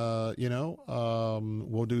 we'll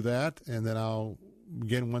do that, and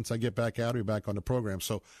then once I get back out, I'll be back on the program.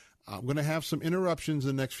 So I'm going to have some interruptions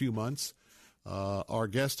in the next few months. Our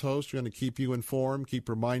guest hosts are going to keep you informed, keep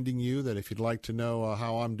reminding you that if you'd like to know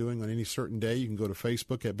how I'm doing on any certain day, you can go to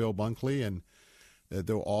Facebook at Bill Bunkley, and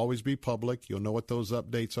they'll always be public. You'll know what those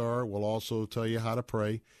updates are. We'll also tell you how to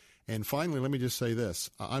pray. And finally, let me just say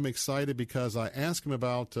this. I'm excited because I asked him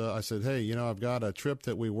about, I said, hey, I've got a trip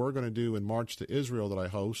that we were going to do in March to Israel that I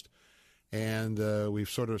host, and we've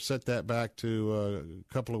sort of set that back to a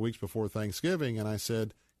couple of weeks before Thanksgiving. And I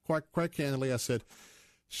said, quite candidly, I said,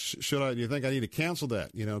 do you think I need to cancel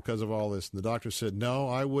that, because of all this? And the doctor said, no,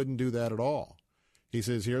 I wouldn't do that at all. He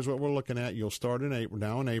says, here's what we're looking at. You'll start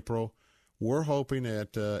in April. We're hoping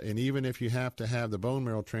that, and even if you have to have the bone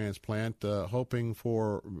marrow transplant, hoping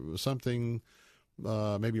for something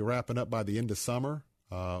maybe wrapping up by the end of summer,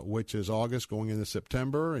 which is August going into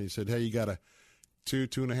September. And he said, hey, you got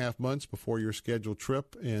 2.5 months before your scheduled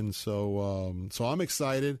trip. And so I'm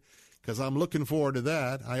excited because I'm looking forward to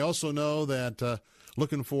that. I also know that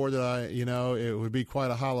looking forward that it would be quite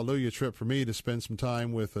a hallelujah trip for me to spend some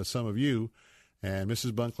time with some of you. And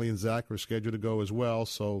Mrs. Bunkley and Zach are scheduled to go as well.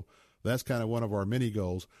 So that's kind of one of our mini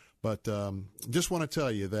goals. But just want to tell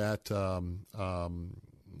you that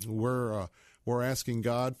we're asking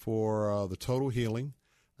God for the total healing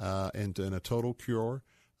and a total cure.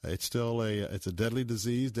 It's still it's a deadly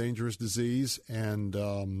disease, dangerous disease, and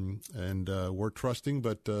we're trusting,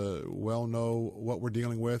 but well know what we're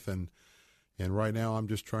dealing with. And right now, I'm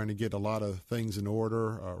just trying to get a lot of things in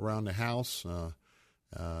order around the house.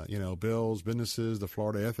 Bills, businesses, the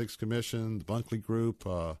Florida Ethics Commission, the Bunkley Group,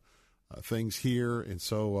 things here. And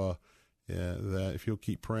so that if you'll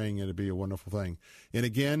keep praying, it'll be a wonderful thing. And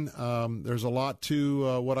again, there's a lot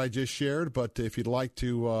to what I just shared, but if you'd like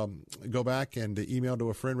to go back and email to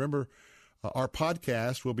a friend, remember our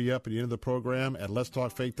podcast will be up at the end of the program at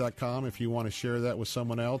letstalkfaith.com if you want to share that with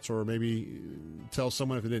someone else or maybe tell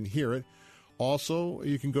someone if they didn't hear it. Also,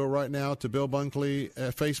 you can go right now to Bill Bunkley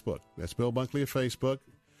at Facebook. That's Bill Bunkley at Facebook.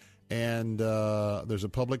 And there's a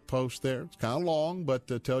public post there. It's kind of long,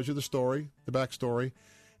 but tells you the story, the backstory.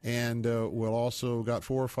 And we'll also got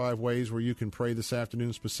 4 or 5 ways where you can pray this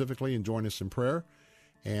afternoon specifically and join us in prayer.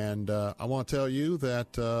 And I want to tell you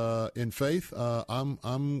that in faith, I'm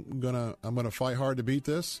gonna fight hard to beat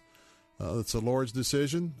this. It's the Lord's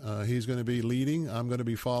decision. He's going to be leading. I'm going to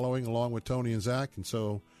be following along with Tony and Zach. And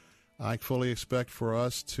so I fully expect for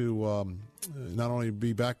us to not only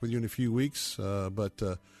be back with you in a few weeks, but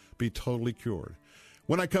be totally cured.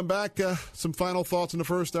 When I come back, some final thoughts in the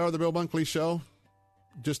first hour of the Bill Bunkley Show.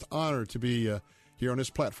 Just honored to be here on this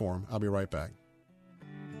platform. I'll be right back.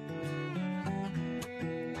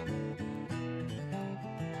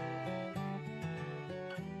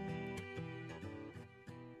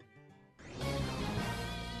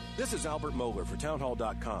 This is Albert Mohler for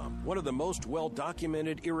Townhall.com. One of the most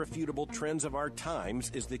well-documented, irrefutable trends of our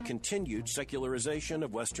times is the continued secularization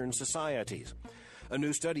of Western societies. A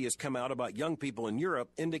new study has come out about young people in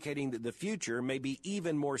Europe indicating that the future may be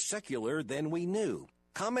even more secular than we knew.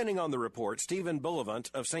 Commenting on the report, Stephen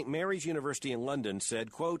Bullivant of St. Mary's University in London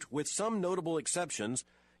said, quote, with some notable exceptions,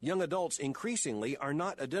 young adults increasingly are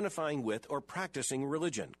not identifying with or practicing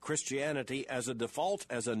religion. Christianity as a default,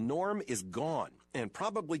 as a norm, is gone, and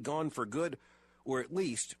probably gone for good, or at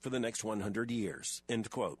least for the next 100 years, end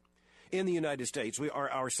quote. In the United States, we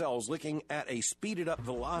are ourselves looking at a speeded-up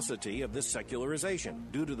velocity of this secularization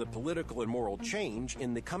due to the political and moral change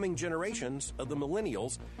in the coming generations of the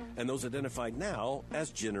millennials and those identified now as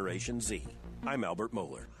Generation Z. I'm Albert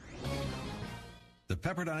Mohler. The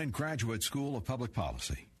Pepperdine Graduate School of Public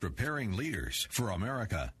Policy, preparing leaders for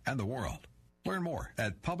America and the world. Learn more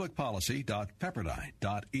at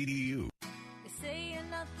publicpolicy.pepperdine.edu. They say you're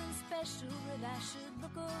nothing special, that I should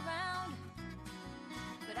look around.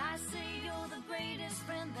 but I say you're the greatest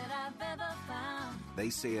friend that I've ever found. They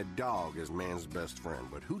say a dog is man's best friend,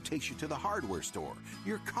 but who takes you to the hardware store?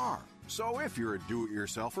 Your car. So if you're a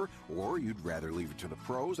do-it-yourselfer, or you'd rather leave it to the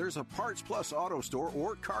pros, there's a Parts Plus Auto Store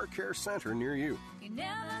or Car Care Center near you. You never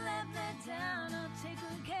let me down, I'll take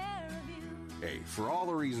good care of you. Hey, for all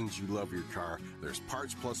the reasons you love your car, there's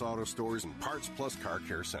Parts Plus Auto Stores and Parts Plus Car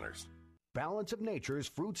Care Centers. Balance of Nature's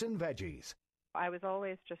fruits and veggies. I was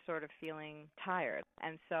always just sort of feeling tired.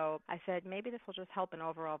 And so I said, maybe this will just help in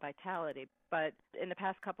overall vitality. But in the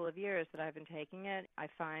past couple of years that I've been taking it, I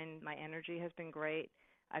find my energy has been great.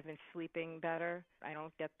 I've been sleeping better. I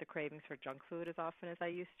don't get the cravings for junk food as often as I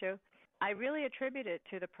used to. I really attribute it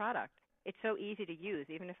to the product. It's so easy to use.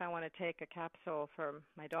 Even if I want to take a capsule for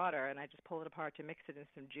my daughter and I just pull it apart to mix it in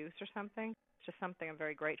some juice or something, it's just something I'm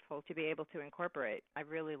very grateful to be able to incorporate. I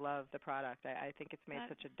really love the product. I think it's made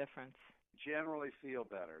such a difference. Generally feel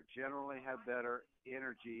better, generally have better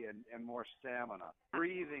energy and more stamina.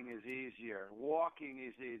 Breathing is easier, walking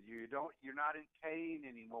is easier. You're not in pain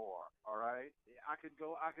anymore, all right? I could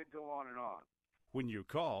go on and on. When you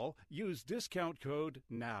call, use discount code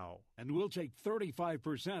NOW, and we'll take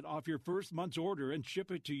 35% off your first month's order and ship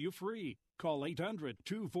it to you free. Call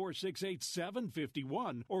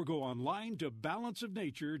 800-246-8751 or go online to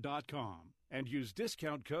balanceofnature.com. And use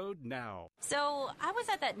discount code NOW. So, I was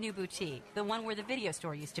at that new boutique, the one where the video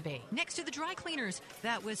store used to be. Next to the dry cleaners.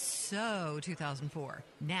 That was so 2004.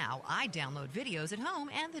 Now, I download videos at home,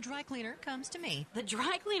 and the dry cleaner comes to me. The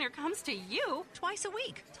dry cleaner comes to you? Twice a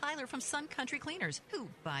week. Tyler from Sun Country Cleaners, who,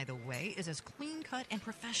 by the way, is as clean-cut and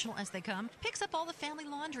professional as they come, picks up all the family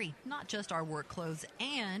laundry, not just our work clothes,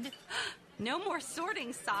 and... No more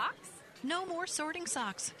sorting socks? No more sorting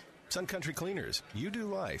socks. Sun Country Cleaners. You do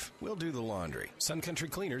life. We'll do the laundry.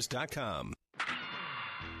 SunCountryCleaners.com.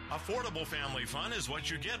 Affordable family fun is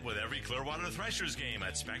what you get with every Clearwater Threshers game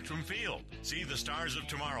at Spectrum Field. See the Stars of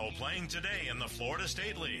Tomorrow playing today in the Florida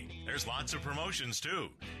State League. There's lots of promotions, too,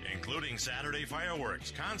 including Saturday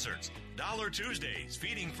fireworks, concerts, Dollar Tuesdays,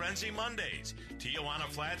 Feeding Frenzy Mondays, Tijuana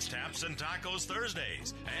Flats Taps and Tacos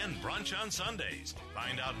Thursdays, and brunch on Sundays.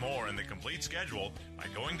 Find out more in the complete schedule by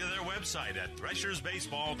going to their website at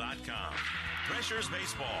threshersbaseball.com. Threshers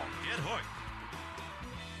Baseball. Get hooked.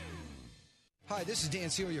 Hi, this is Dan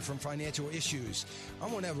Celia from Financial Issues. I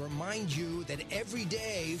want to remind you that every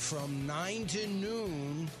day from 9 to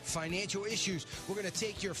noon, Financial Issues, we're going to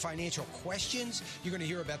take your financial questions. You're going to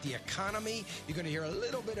hear about the economy. You're going to hear a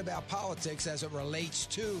little bit about politics as it relates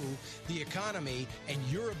to the economy and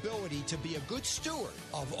your ability to be a good steward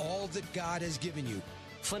of all that God has given you.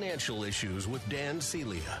 Financial Issues with Dan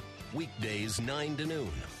Celia. Weekdays 9 to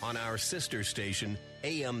noon on our sister station,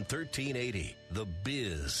 AM 1380, The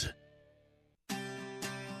Biz.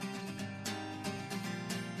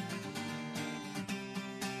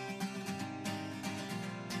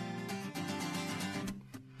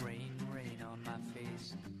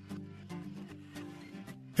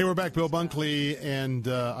 Hey, we're back. Bill Bunkley, and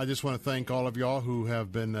I just want to thank all of y'all who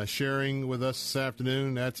have been sharing with us this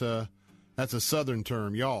afternoon. That's a Southern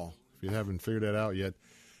term, y'all, if you haven't figured that out yet.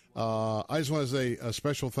 I just want to say a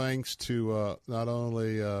special thanks to not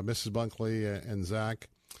only Mrs. Bunkley and Zach,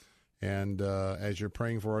 and as you're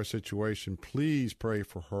praying for our situation, please pray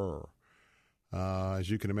for her. As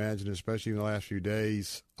you can imagine, especially in the last few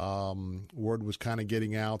days, word was kind of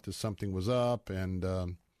getting out that something was up,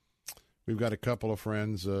 and we've got a couple of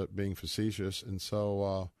friends being facetious, and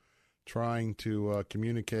so trying to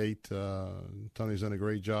communicate. Tony's done a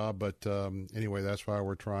great job, but anyway, that's why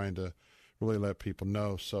we're trying to really let people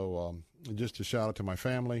know. So just a shout out to my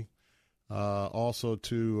family, also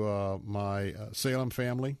to my Salem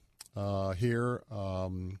family here.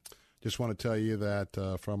 Just want to tell you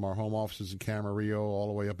that from our home offices in Camarillo all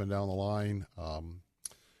the way up and down the line,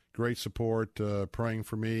 great support, praying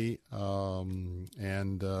for me,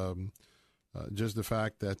 and just the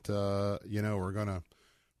fact that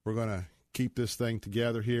we're gonna keep this thing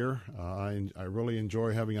together here. I really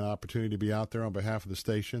enjoy having an opportunity to be out there on behalf of the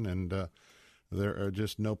station, and there are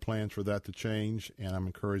just no plans for that to change, and I'm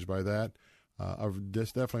encouraged by that. I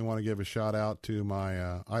just definitely want to give a shout out to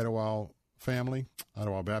my Idlewild family,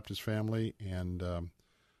 Idlewild Baptist family, and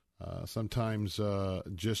sometimes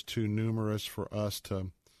just too numerous for us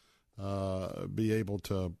to be able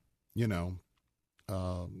to,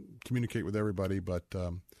 communicate with everybody, but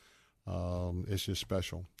it's just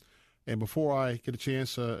special. And before I get a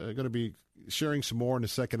chance, I'm going to be sharing some more in the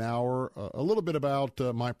second hour, a little bit about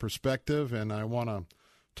my perspective, and I want to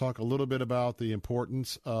talk a little bit about the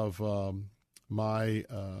importance of my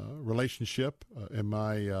relationship and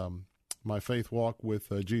my faith walk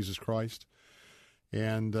with Jesus Christ.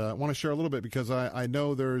 And I want to share a little bit because I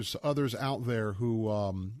know there's others out there who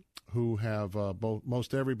have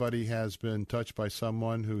most everybody has been touched by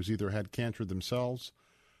someone who's either had cancer themselves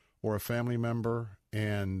or a family member,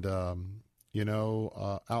 and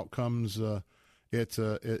outcomes. It's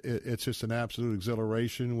just an absolute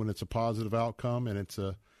exhilaration when it's a positive outcome, and it's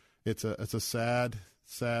a sad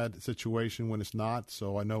situation when it's not.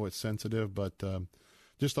 So I know it's sensitive, but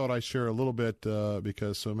just thought I'd share a little bit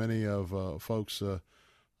because so many of folks. It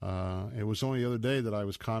was only the other day that I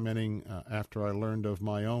was commenting after I learned of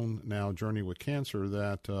my own now journey with cancer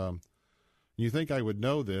that you think I would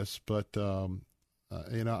know this, but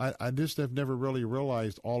I just have never really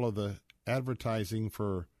realized all of the advertising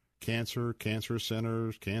for cancer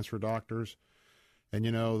centers, cancer doctors. And,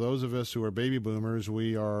 those of us who are baby boomers,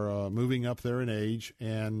 we are moving up there in age.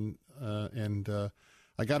 And I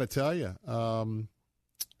got to tell you,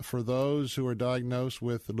 for those who are diagnosed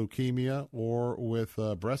with leukemia or with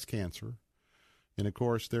breast cancer, and, of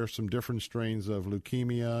course, there's some different strains of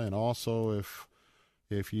leukemia. And also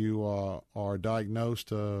if you are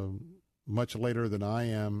diagnosed much later than I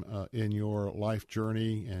am in your life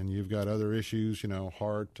journey and you've got other issues,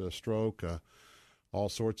 heart, stroke, all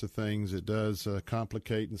sorts of things, it does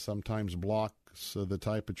complicate and sometimes blocks the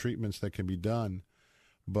type of treatments that can be done.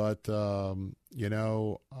 But, I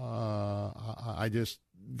just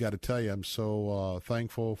got to tell you, I'm so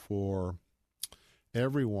thankful for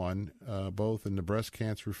everyone, both in the breast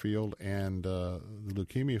cancer field and the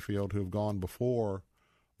leukemia field, who have gone before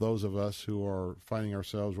those of us who are finding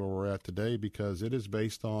ourselves where we're at today, because it is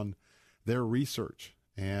based on their research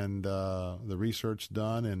and the research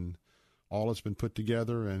done and all that's been put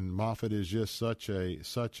together. And Moffitt is just such a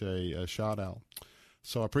shout out.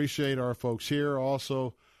 So I appreciate our folks here.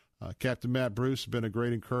 Also, Captain Matt Bruce has been a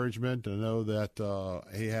great encouragement. I know that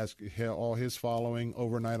he has all his following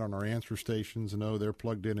overnight on our answer stations. I know they're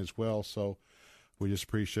plugged in as well, so we just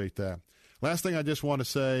appreciate that. Last thing I just want to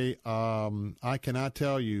say, I cannot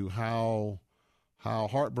tell you how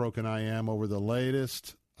heartbroken I am over the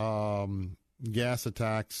latest gas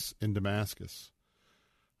attacks in Damascus.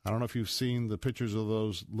 I don't know if you've seen the pictures of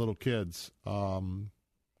those little kids.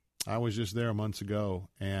 I was just there months ago,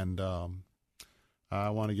 and I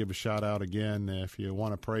want to give a shout out again. If you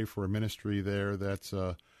want to pray for a ministry there that's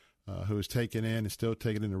who is taken in and still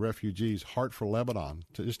taken in the refugees, Heart for Lebanon.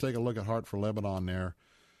 Just take a look at Heart for Lebanon there.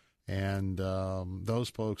 And those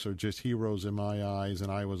folks are just heroes in my eyes,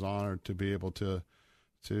 and I was honored to be able to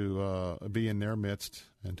be in their midst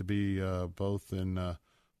and to be both in the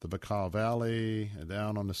Bekaa Valley,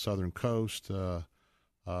 down on the southern coast, and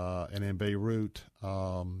in Beirut,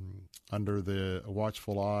 under the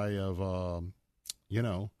watchful eye of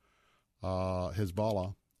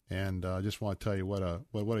Hezbollah. And I just want to tell you what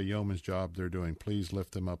a yeoman's job they're doing. Please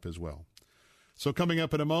lift them up as well. So coming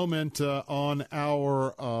up in a moment on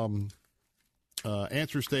our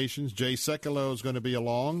answer stations, Jay Sekulow is going to be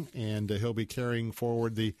along, and he'll be carrying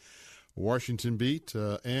forward the Washington Beat.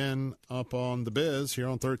 And up on The Biz, here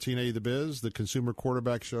on 1380 The Biz, the Consumer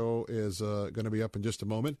Quarterback Show is going to be up in just a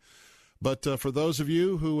moment. But for those of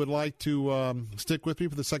you who would like to stick with me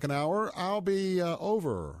for the second hour, I'll be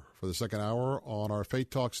over for the second hour on our Faith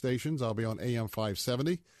Talk stations. I'll be on AM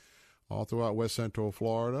 570. All throughout West Central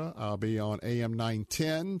Florida. I'll be on AM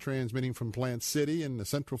 910, transmitting from Plant City in the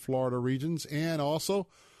Central Florida regions, and also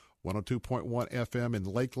 102.1 FM in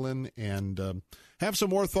Lakeland, and have some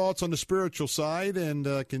more thoughts on the spiritual side,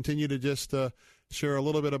 and continue to just share a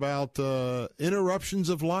little bit about interruptions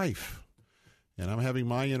of life. And I'm having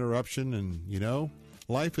my interruption, and,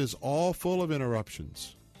 life is all full of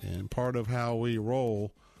interruptions, and part of how we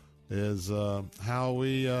roll is how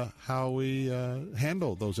we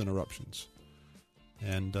handle those interruptions.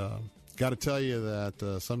 And got to tell you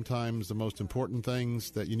that sometimes the most important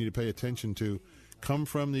things that you need to pay attention to come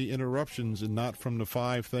from the interruptions and not from the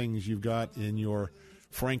 5 things you've got in your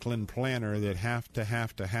Franklin planner that have to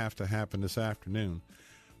happen this afternoon.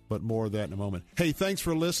 But more of that in a moment. Hey, thanks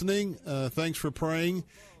for listening. Thanks for praying.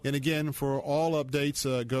 And again, for all updates,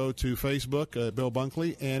 go to Facebook, Bill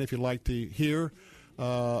Bunkley. And if you'd like to hear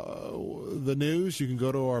the news, you can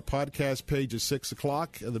go to our podcast page at 6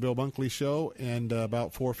 o'clock, The Bill Bunkley Show, and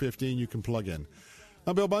about 4:15 you can plug in.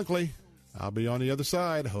 I'm Bill Bunkley. I'll be on the other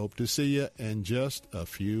side. Hope to see you in just a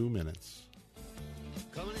few minutes.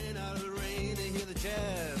 Coming in out of the rain to hear the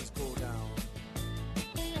jazz go down.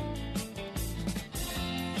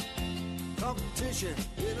 Competition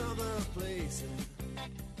in other places.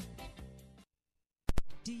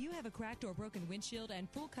 Do you have Have a cracked or broken windshield and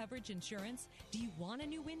full coverage insurance? Do you want a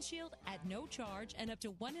new windshield at no charge and up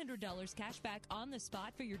to $100 cash back on the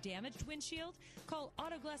spot for your damaged windshield? Call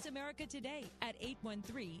Auto Glass America today at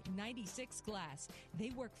 813-96-GLASS.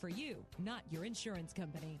 They work for you, not your insurance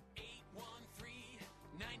company.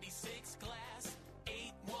 813-96-GLASS.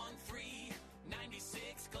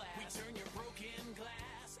 813-96-GLASS. We turn your broken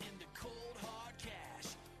glass into cold hard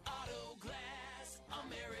cash. Auto Glass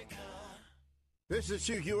America. This is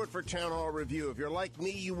Hugh Hewitt for Town Hall Review. If you're like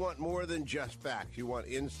me, you want more than just facts. You want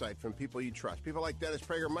insight from people you trust. People like Dennis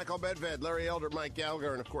Prager, Michael Bedved, Larry Elder, Mike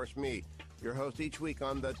Gallagher, and of course me, your host each week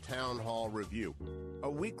on the Town Hall Review, a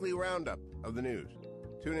weekly roundup of the news.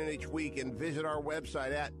 Tune in each week and visit our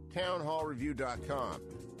website at townhallreview.com.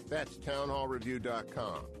 That's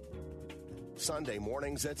townhallreview.com. Sunday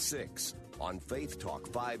mornings at 6 on Faith Talk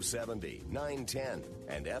 570, 910,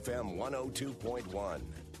 and FM 102.1.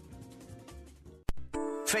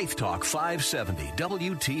 Faith Talk 570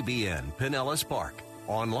 WTBN Pinellas Park.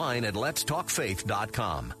 Online at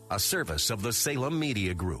letstalkfaith.com, a service of the Salem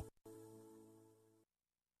Media Group.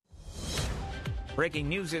 Breaking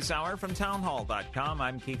news this hour from townhall.com.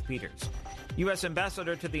 I'm Keith Peters. U.S.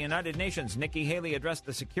 Ambassador to the United Nations Nikki Haley addressed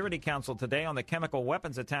the Security Council today on the chemical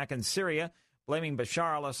weapons attack in Syria, blaming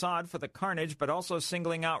Bashar al-Assad for the carnage, but also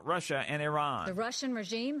singling out Russia and Iran. The Russian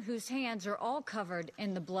regime, whose hands are all covered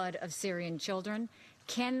in the blood of Syrian children,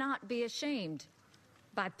 cannot be ashamed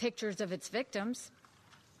by pictures of its victims.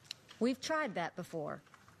 We've tried that before.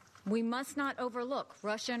 We must not overlook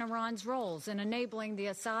Russia and Iran's roles in enabling the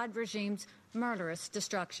Assad regime's murderous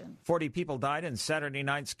destruction. 40 people died in Saturday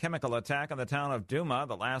night's chemical attack on the town of Douma,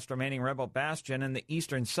 the last remaining rebel bastion in the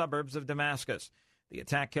eastern suburbs of Damascus. The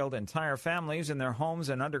attack killed entire families in their homes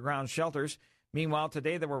and underground shelters. Meanwhile,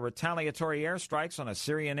 today there were retaliatory airstrikes on a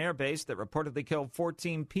Syrian airbase that reportedly killed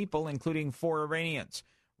 14 people, including 4 Iranians.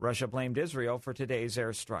 Russia blamed Israel for today's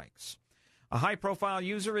airstrikes. A high-profile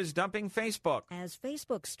user is dumping Facebook. As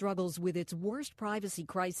Facebook struggles with its worst privacy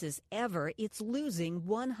crisis ever, it's losing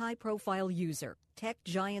one high-profile user, tech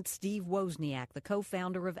giant Steve Wozniak, the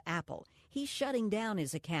co-founder of Apple. He's shutting down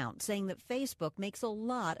his account, saying that Facebook makes a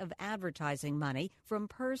lot of advertising money from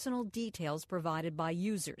personal details provided by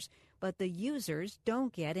users. But the users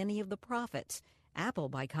don't get any of the profits. Apple,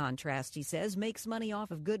 by contrast, he says, makes money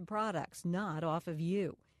off of good products, not off of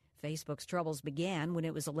you. Facebook's troubles began when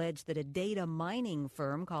it was alleged that a data mining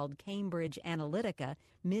firm called Cambridge Analytica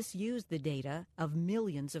misused the data of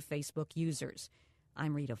millions of Facebook users.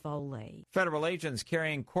 I'm Rita Foley. Federal agents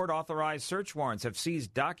carrying court-authorized search warrants have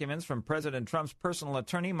seized documents from President Trump's personal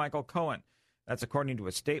attorney, Michael Cohen. That's according to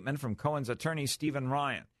a statement from Cohen's attorney, Stephen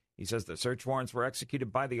Ryan. He says the search warrants were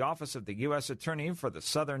executed by the Office of the U.S. Attorney for the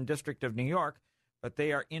Southern District of New York, but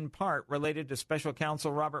they are in part related to Special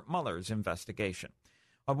Counsel Robert Mueller's investigation.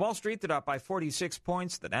 On Wall Street, they're up by 46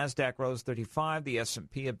 points. The Nasdaq rose 35. The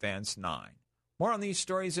S&P advanced 9. More on these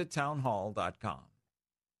stories at townhall.com.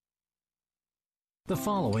 The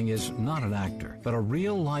following is not an actor, but a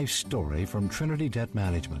real-life story from Trinity Debt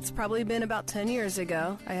Management. It's probably been about 10 years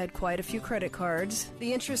ago. I had quite a few credit cards.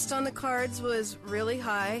 The interest on the cards was really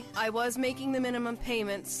high. I was making the minimum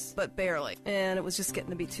payments, but barely. And it was just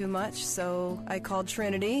getting to be too much, so I called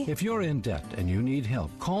Trinity. If you're in debt and you need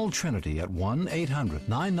help, call Trinity at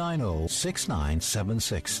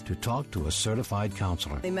 1-800-990-6976 to talk to a certified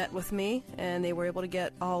counselor. They met with me, and they were able to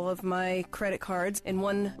get all of my credit cards in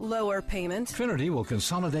one lower payment. Trinity will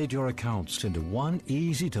consolidate your accounts into one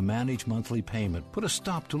easy-to-manage monthly payment, put a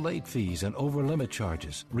stop to late fees and over-limit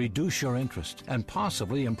charges, reduce your interest, and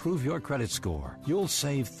possibly improve your credit score. You'll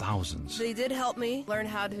save thousands. They did help me learn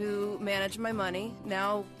how to manage my money.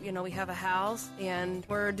 Now, we have a house, and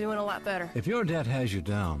we're doing a lot better. If your debt has you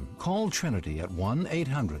down, call Trinity at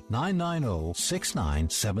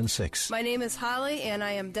 1-800-990-6976. My name is Holly, and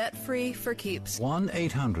I am debt-free for keeps.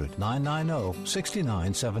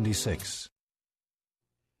 1-800-990-6976.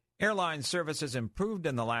 Airline service has improved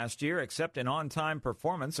in the last year, except in on-time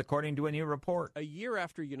performance, according to a new report. A year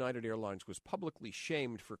after United Airlines was publicly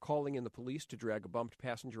shamed for calling in the police to drag a bumped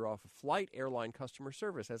passenger off a flight, airline customer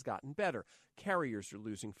service has gotten better. Carriers are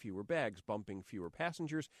losing fewer bags, bumping fewer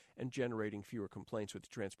passengers, and generating fewer complaints with the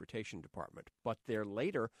Transportation Department. But there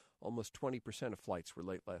later, almost 20% of flights were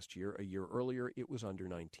late last year. A year earlier, it was under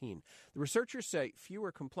 19. The researchers say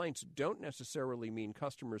fewer complaints don't necessarily mean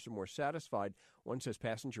customers are more satisfied. One says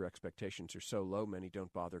passenger expectations are so low, many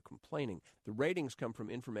don't bother complaining. The ratings come from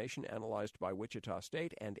information analyzed by Wichita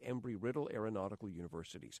State and Embry-Riddle Aeronautical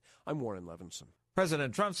Universities. I'm Warren Levinson.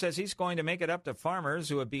 President Trump says he's going to make it up to farmers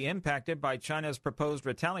who would be impacted by China's proposed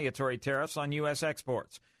retaliatory tariffs on U.S.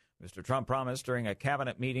 exports. Mr. Trump promised during a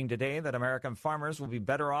cabinet meeting today that American farmers will be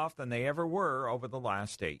better off than they ever were over the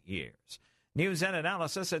last 8 years. News and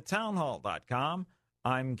analysis at townhall.com.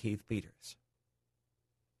 I'm Keith Peters.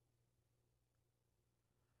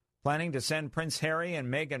 Planning to send Prince Harry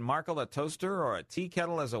and Meghan Markle a toaster or a tea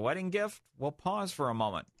kettle as a wedding gift? We'll pause for a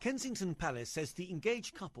moment. Kensington Palace says the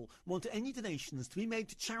engaged couple want any donations to be made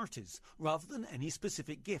to charities rather than any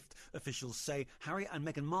specific gift. Officials say Harry and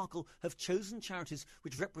Meghan Markle have chosen charities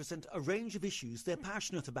which represent a range of issues they're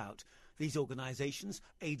passionate about. These organisations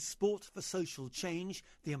aid sport for social change,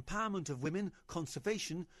 the empowerment of women,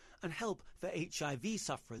 conservation and help for HIV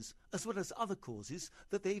sufferers, as well as other causes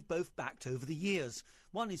that they've both backed over the years.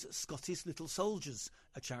 One is Scottish Little Soldiers,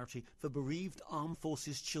 a charity for bereaved armed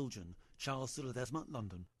forces children. Charles de Ledesma,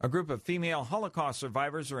 London. A group of female Holocaust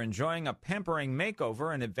survivors are enjoying a pampering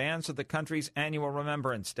makeover in advance of the country's annual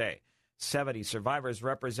Remembrance Day. 70 survivors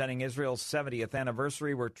representing Israel's 70th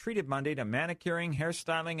anniversary were treated Monday to manicuring,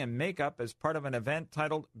 hairstyling, and makeup as part of an event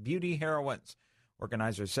titled Beauty Heroines.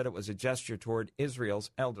 Organizers said it was a gesture toward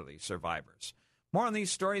Israel's elderly survivors. More on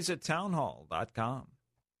these stories at townhall.com.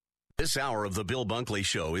 This hour of the Bill Bunkley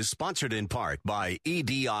Show is sponsored in part by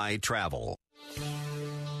EDI Travel.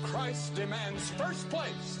 Christ demands first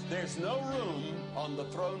place. There's no room on the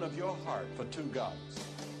throne of your heart for two gods.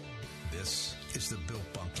 This is the Bill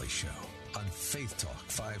Bunkley Show on Faith Talk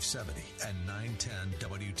 570 and 910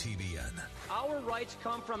 WTBN. Our rights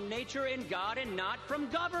come from nature and God and not from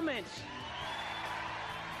government.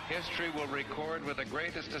 History will record with the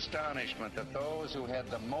greatest astonishment that those who had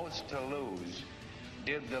the most to lose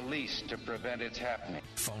did the least to prevent its happening.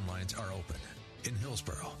 Phone lines are open. In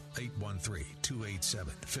Hillsborough,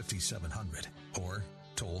 813-287-5700 or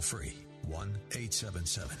toll free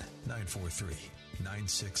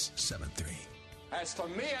 1-877-943-9673. As for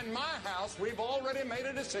me and my house, we've already made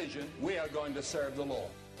a decision. We are going to serve the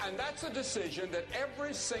Lord. And that's a decision that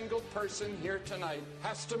every single person here tonight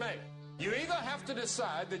has to make. You either have to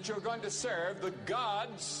decide that you're going to serve the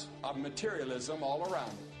gods of materialism all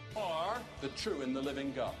around you, or the true and the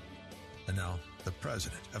living God. And now, the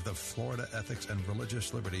president of the Florida Ethics and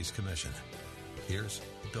Religious Liberties Commission. Here's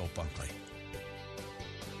Bill Bunkley.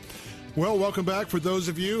 Well, welcome back for those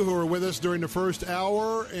of you who are with us during the first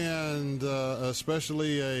hour, and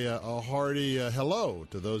especially a hearty hello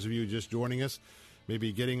to those of you just joining us,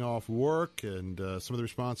 maybe getting off work and some of the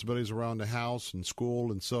responsibilities around the house and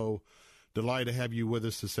school, and so delighted to have you with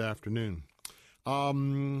us this afternoon.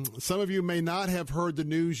 Some of you may not have heard the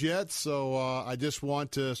news yet, so I just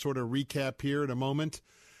want to sort of recap here in a moment.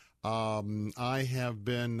 I have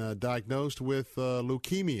been diagnosed with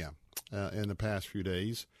leukemia in the past few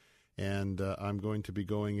days, and I'm going to be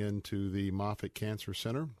going into the Moffitt Cancer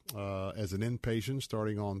Center as an inpatient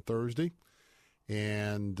starting on Thursday.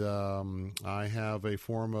 And I have a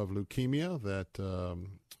form of leukemia that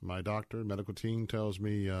my doctor, medical team tells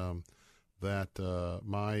me that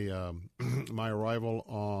my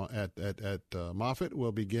arrival at Moffitt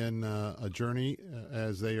will begin a journey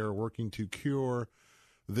as they are working to cure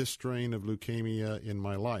this strain of leukemia in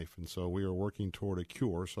my life. And so we are working toward a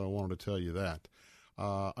cure, so I wanted to tell you that.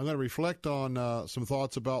 I'm going to reflect on some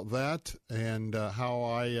thoughts about that and how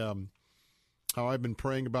I've been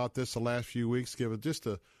praying about this the last few weeks, give just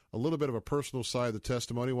a little bit of a personal side of the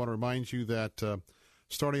testimony. I want to remind you that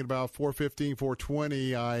starting at about 4:15,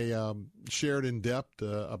 4:20, I shared in depth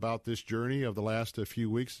about this journey of the last few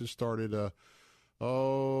weeks. It started,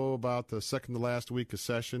 about the second to last week of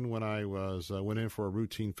session when I went in for a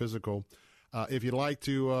routine physical. If you'd like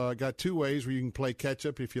to, got two ways where you can play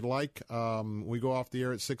catch-up. If you'd like, we go off the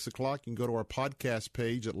air at 6 o'clock. You can go to our podcast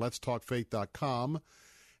page at letstalkfaith.com.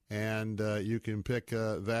 And you can pick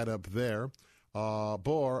that up there.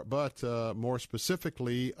 But more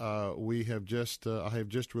specifically, I have just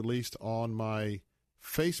released on my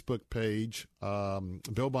Facebook page,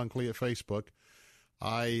 Bill Bunkley at Facebook.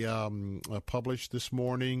 I published this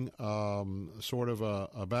morning sort of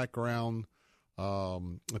a background a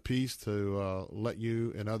piece to let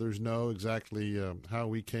you and others know exactly how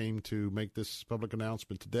we came to make this public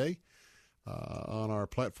announcement today. On our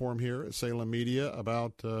platform here at Salem Media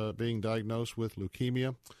about being diagnosed with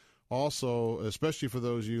leukemia. Also, especially for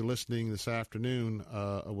those of you listening this afternoon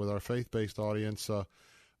with our faith-based audience,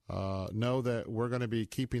 know that we're going to be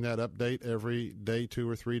keeping that update every day, 2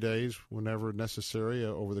 or 3 days, whenever necessary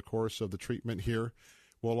over the course of the treatment here.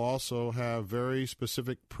 We'll also have very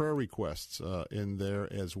specific prayer requests in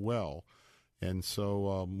there as well. And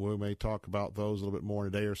so we may talk about those a little bit more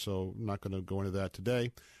in a day or so. I'm not going to go into that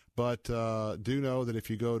today. But do know that if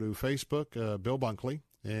you go to Facebook, Bill Bunkley,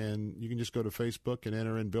 and you can just go to Facebook and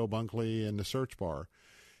enter in Bill Bunkley in the search bar,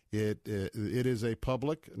 It is a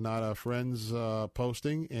public, not a friends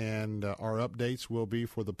posting, and our updates will be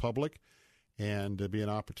for the public and be an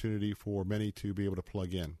opportunity for many to be able to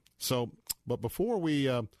plug in. So, but before we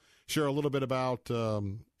share a little bit about,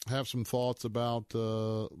 have some thoughts about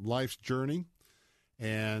life's journey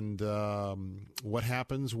and what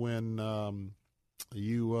happens when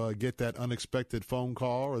you get that unexpected phone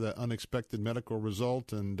call or that unexpected medical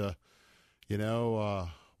result and,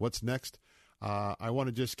 what's next? I want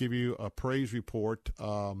to just give you a praise report.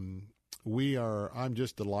 I'm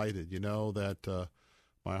just delighted, that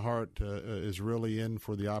my heart is really in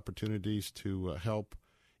for the opportunities to help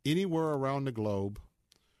anywhere around the globe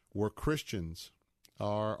where Christians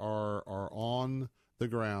are on the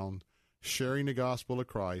ground sharing the gospel of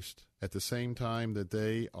Christ at the same time that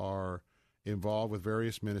they are involved with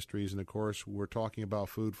various ministries. And, of course, we're talking about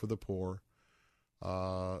Food for the Poor,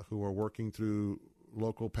 who are working through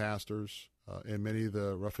local pastors in many of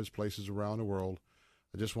the roughest places around the world.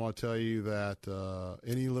 I just want to tell you that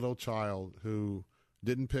any little child who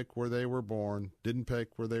didn't pick where they were born, didn't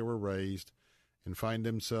pick where they were raised, and find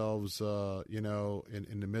themselves, in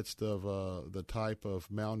the midst of the type of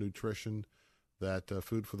malnutrition that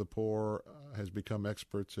Food for the Poor has become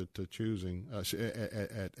experts at choosing, at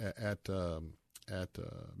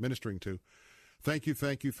ministering to. Thank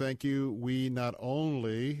you. We not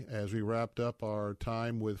only, as we wrapped up our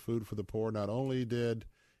time with Food for the Poor, not only did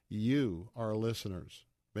you, our listeners,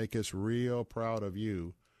 make us real proud of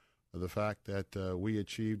you, the fact that we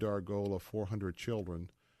achieved our goal of 400 children.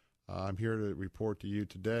 I'm here to report to you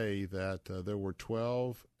today that there were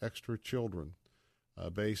 12 extra children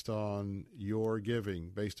based on your giving,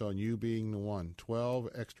 based on you being the one. 12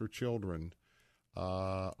 extra children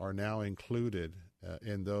are now included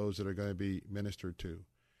in those that are going to be ministered to.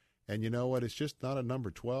 And you know what? It's just not a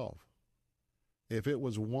number 12. If it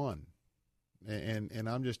was one, and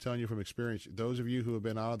I'm just telling you from experience, those of you who have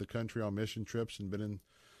been out of the country on mission trips and been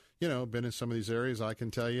in some of these areas, I can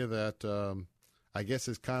tell you that I guess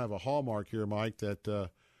it's kind of a hallmark here, Mike, that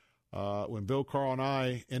when Bill Carl and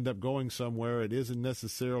I end up going somewhere, it isn't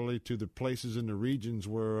necessarily to the places in the regions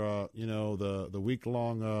where, the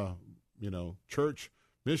week-long, church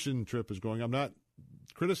mission trip is going. I'm not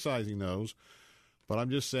criticizing those, but I'm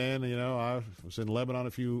just saying, I was in Lebanon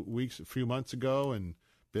a few months ago and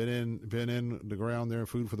been in the ground there in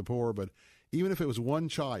Food for the Poor, but even if it was one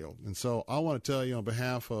child. And so I want to tell you on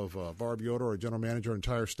behalf of Barb Yoder, our general manager, and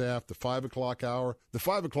entire staff, the 5 o'clock hour, the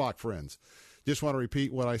 5 o'clock friends, just want to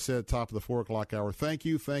repeat what I said at the top of the 4 o'clock hour. Thank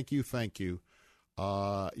you.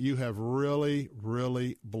 You have really,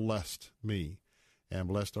 really blessed me and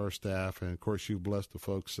blessed our staff. And, of course, you've blessed the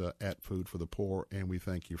folks at Food for the Poor, and we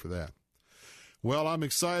thank you for that. Well, I'm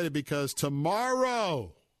excited because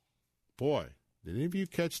tomorrow, boy, did any of you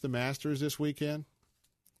catch the Masters this weekend?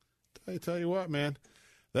 I tell you what, man,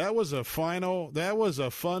 that was a fun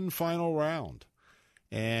final round.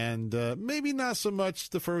 And maybe not so much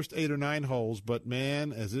the first 8 or 9 holes, but,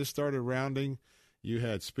 man, as this started rounding, you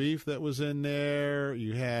had Spieth that was in there.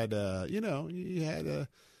 You had,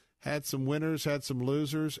 had some winners, had some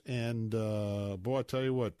losers. And, boy, I tell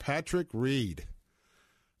you what, Patrick Reed,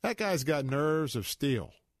 that guy's got nerves of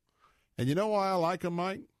steel. And you know why I like him,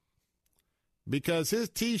 Mike? Because his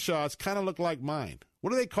tee shots kind of look like mine. What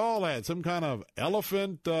do they call that? Some kind of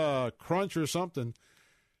elephant crunch or something.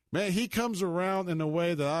 Man, he comes around in a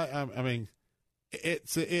way that I mean,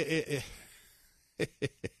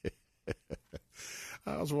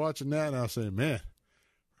 I was watching that and I was saying, man,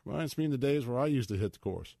 reminds me of the days where I used to hit the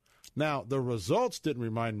course. Now, the results didn't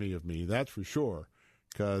remind me of me, that's for sure,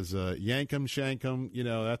 because yank 'em, shank 'em,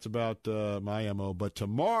 that's about my MO. But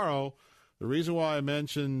tomorrow, the reason why I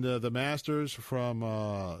mentioned the Masters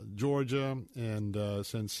from Georgia, and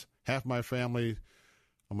since half my family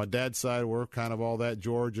on my dad's side, we're kind of all that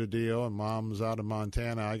Georgia deal, and Mom's out of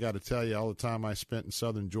Montana, I got to tell you, all the time I spent in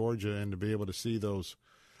southern Georgia and to be able to see those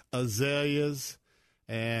azaleas,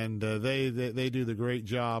 and they do the great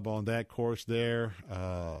job on that course there.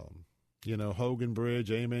 Hogan Bridge,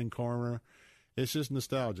 Amen Corner. It's just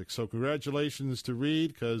nostalgic. So congratulations to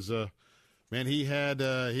Reed, because man, he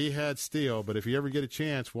had steel. But if you ever get a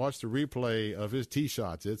chance, watch the replay of his tee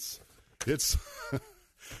shots. It's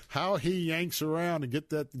how he yanks around and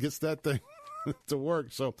gets that thing to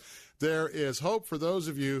work. So there is hope for those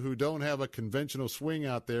of you who don't have a conventional swing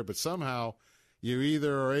out there, but somehow you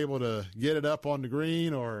either are able to get it up on the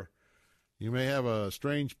green, or you may have a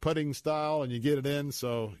strange putting style and you get it in.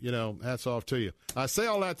 So, hats off to you. I say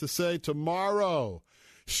all that to say tomorrow,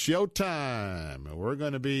 showtime. We're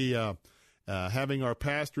going to be having our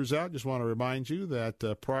pastors out. Just want to remind you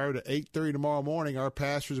that prior to 8:30 tomorrow morning, our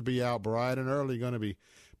pastors will be out bright and early, going to be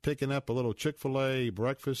picking up a little Chick-fil-A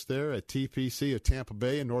breakfast there at TPC of Tampa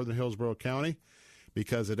Bay in northern Hillsborough County,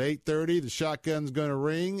 because at 8:30 the shotgun's going to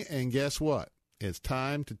ring, and guess what? It's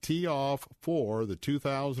time to tee off for the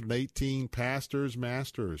 2018 Pastors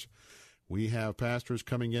Masters. We have pastors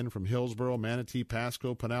coming in from Hillsborough, Manatee,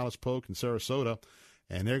 Pasco, Pinellas, Polk, and Sarasota,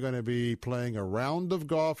 and they're going to be playing a round of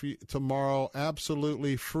golf tomorrow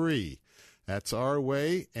absolutely free. That's our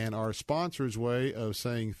way and our sponsors' way of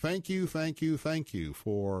saying thank you, thank you, thank you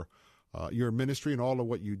for your ministry and all of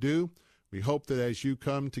what you do. We hope that as you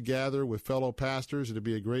come to gather with fellow pastors, it'll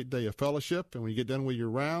be a great day of fellowship. And when you get done with your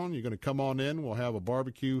round, you're going to come on in. We'll have a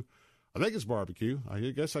barbecue. I think it's barbecue. I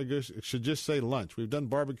guess it should just say lunch. We've done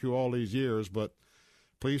barbecue all these years, but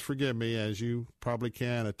please forgive me. As you probably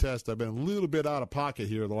can attest, I've been a little bit out of pocket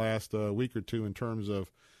here the last week or two in terms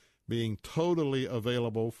of being totally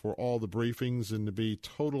available for all the briefings and to be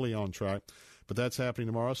totally on track. But that's happening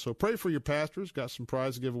tomorrow. So pray for your pastors. Got some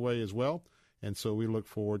prize to give away as well. And so we look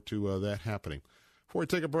forward to that happening. Before we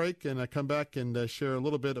take a break and I come back and share a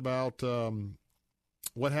little bit about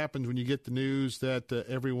what happens when you get the news that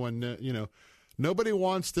everyone, nobody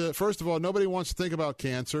wants to, first of all, nobody wants to think about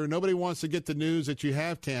cancer. Nobody wants to get the news that you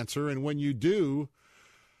have cancer. And when you do,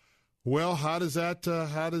 well, how does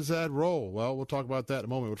that roll? Well, we'll talk about that in a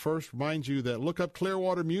moment. But first, remind you that Look Up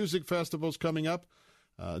Clearwater Music Festival is coming up.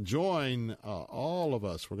 Join all of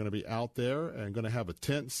us. We're going to be out there and going to have a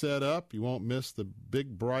tent set up. You won't miss the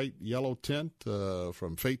big, bright yellow tent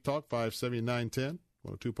from Faith Talk 570 910,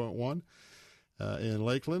 102.1 in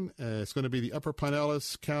Lakeland. It's going to be the Upper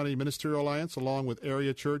Pinellas County Ministerial Alliance along with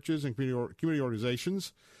area churches and community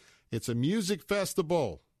organizations. It's a music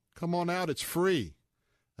festival. Come on out. It's free.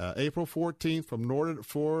 April 14th from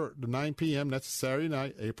 4 to 9 p.m. That's a Saturday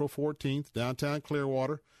night, April 14th, downtown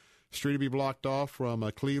Clearwater. Street will be blocked off from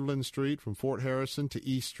Cleveland Street, from Fort Harrison to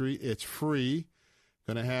East Street. It's free.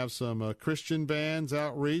 Going to have some Christian bands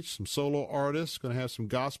outreach, some solo artists. Going to have some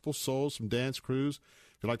gospel souls, some dance crews.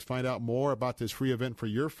 If you'd like to find out more about this free event for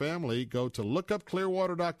your family, go to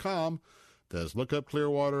lookupclearwater.com. That's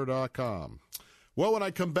lookupclearwater.com. Well, when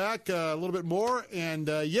I come back, a little bit more, and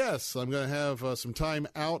yes, I'm going to have some time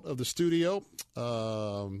out of the studio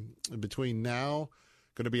between now.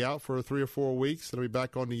 Going to be out for 3 or 4 weeks. Then I'll be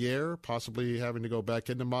back on the air, possibly having to go back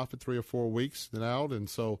into Moffat 3 or 4 weeks and out. And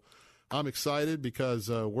so I'm excited because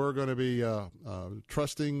we're going to be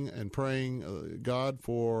trusting and praying God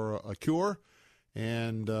for a cure.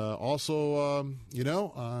 And also,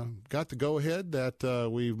 got the go-ahead that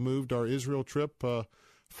we've moved our Israel trip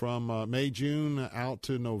from May, June out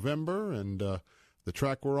to November. And the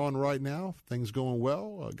track we're on right now, things going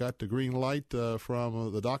well. Got the green light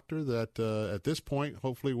from the doctor that at this point,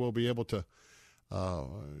 hopefully we'll be able to,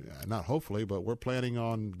 not hopefully, but we're planning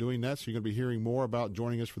on doing that. So you're going to be hearing more about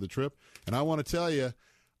joining us for the trip. And I want to tell you,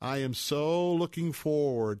 I am so looking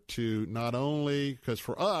forward to not only, because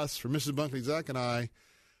for us, for Mrs. Bunkley, Zach, and I,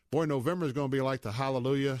 boy, November is going to be like the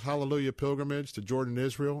Hallelujah pilgrimage to Jordan,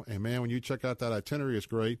 Israel. And, man, when you check out that itinerary, it's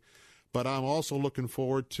great. But I'm also looking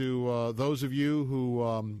forward to those of you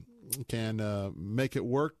who can make it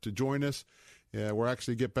work to join us. We'll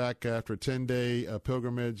actually get back after a 10-day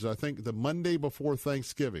pilgrimage, I think the Monday before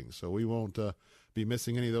Thanksgiving. So we won't be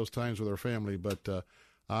missing any of those times with our family. But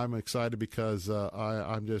I'm excited because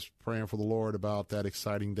I'm just praying for the Lord about that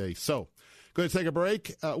exciting day. So going to take a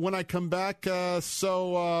break. When I come back, how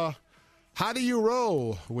do you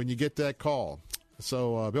roll when you get that call?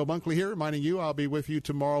 So Bill Bunkley here, reminding you I'll be with you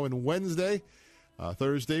tomorrow and Wednesday.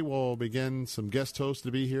 Thursday we'll begin some guest hosts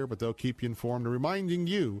to be here, but they'll keep you informed. And reminding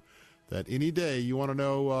you that any day you want to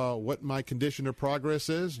know what my condition of progress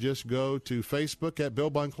is, just go to Facebook at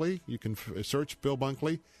Bill Bunkley. You can search Bill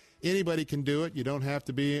Bunkley. Anybody can do it. You don't have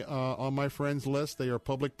to be on my friends list. They are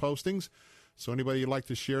public postings. So anybody you'd like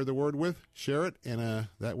to share the word with, share it, and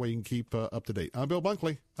that way you can keep up to date. I'm Bill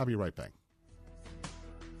Bunkley. I'll be right back.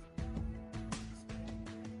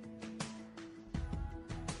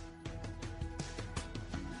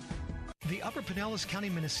 The Upper Pinellas County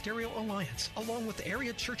Ministerial Alliance, along with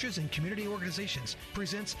area churches and community organizations,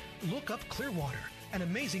 presents Look Up Clearwater, an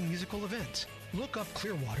amazing musical event. Look Up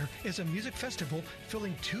Clearwater is a music festival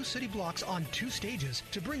filling 2 city blocks on 2 stages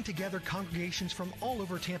to bring together congregations from all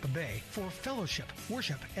over Tampa Bay for fellowship,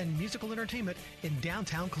 worship, and musical entertainment in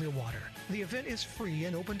downtown Clearwater. The event is free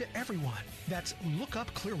and open to everyone. That's Look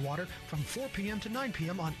Up Clearwater from 4 p.m. to 9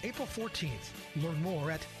 p.m. on April 14th. Learn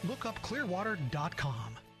more at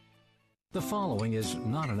lookupclearwater.com. The following is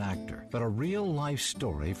not an actor, but a real-life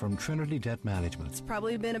story from Trinity Debt Management. It's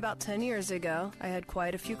probably been about 10 years ago. I had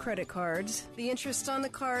quite a few credit cards. The interest on the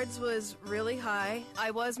cards was really high.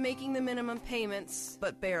 I was making the minimum payments,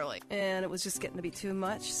 but barely. And it was just getting to be too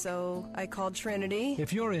much, so I called Trinity.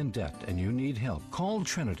 If you're in debt and you need help, call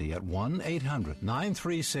Trinity at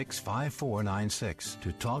 1-800-936-5496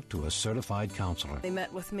 to talk to a certified counselor. They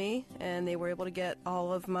met with me, and they were able to get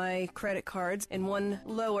all of my credit cards in one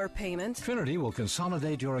lower payment. Trinity will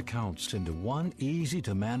consolidate your accounts into one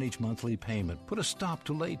easy-to-manage monthly payment, put a stop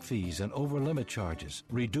to late fees and over-limit charges,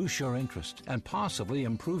 reduce your interest, and possibly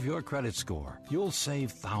improve your credit score. You'll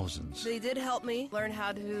save thousands. They did help me learn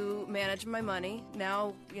how to manage my money.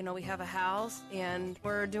 Now, we have a house, and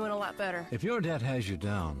we're doing a lot better. If your debt has you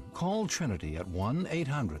down, call Trinity at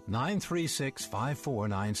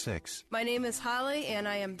 1-800-936-5496. My name is Holly, and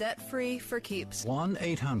I am debt-free for keeps.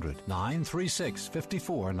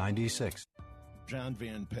 1-800-936-5496. John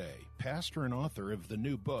Van Pay, pastor and author of the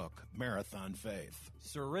new book, Marathon Faith.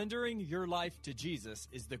 Surrendering your life to Jesus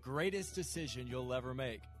is the greatest decision you'll ever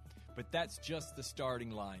make. But that's just the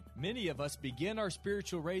starting line. Many of us begin our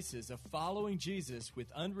spiritual races of following Jesus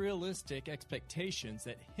with unrealistic expectations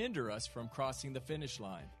that hinder us from crossing the finish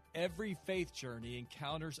line. Every faith journey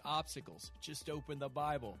encounters obstacles. Just open the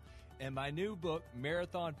Bible. In my new book,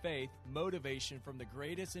 Marathon Faith, Motivation from the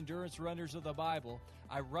Greatest Endurance Runners of the Bible,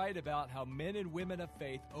 I write about how men and women of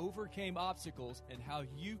faith overcame obstacles and how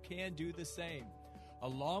you can do the same.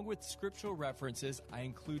 Along with scriptural references, I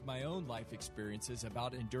include my own life experiences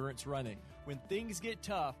about endurance running. When things get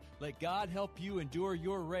tough, let God help you endure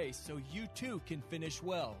your race so you too can finish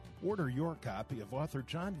well. Order your copy of author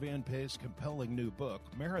John Van Pay's compelling new book,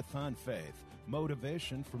 Marathon Faith,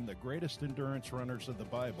 Motivation from the Greatest Endurance Runners of the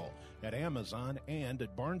Bible, at Amazon and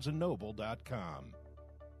at BarnesandNoble.com.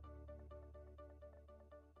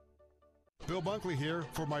 Bill Bunkley here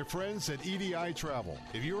for my friends at EDI Travel.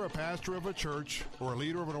 If you're a pastor of a church or a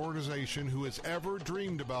leader of an organization who has ever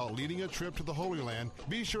dreamed about leading a trip to the Holy Land,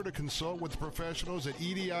 be sure to consult with the professionals at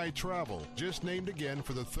EDI Travel, just named again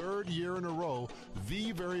for the third year in a row,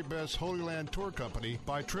 the very best Holy Land tour company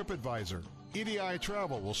by TripAdvisor. EDI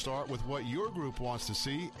Travel will start with what your group wants to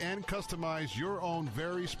see and customize your own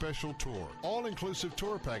very special tour. All-inclusive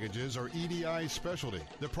tour packages are EDI's specialty.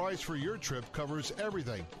 The price for your trip covers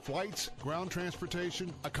everything: flights, ground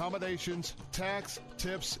transportation, accommodations, tax,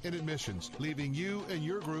 tips, and admissions, leaving you and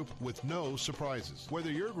your group with no surprises.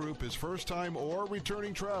 Whether your group is first-time or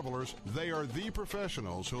returning travelers, they are the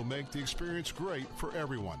professionals who'll make the experience great for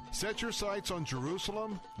everyone. Set your sights on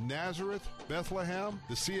Jerusalem, Nazareth, Bethlehem,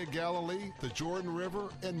 the Sea of Galilee, the Jordan River,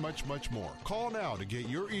 and much, much more. Call now to get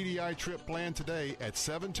your EDI trip planned today at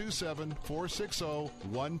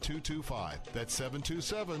 727-460-1225. That's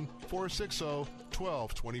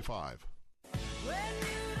 727-460-1225.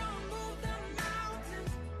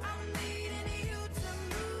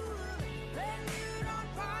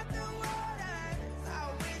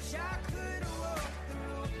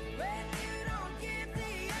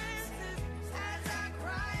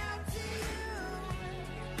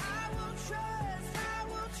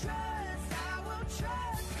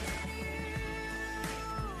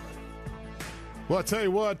 Well, I'll tell you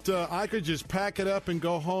what, I could just pack it up and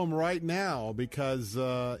go home right now because,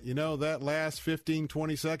 that last 15,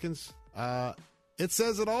 20 seconds, it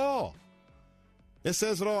says it all. It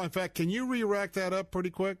says it all. In fact, can you re-rack that up pretty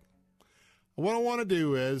quick? What I want to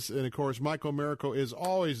do is, and of course, Michael Miracle is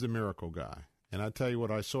always the miracle guy. And I tell you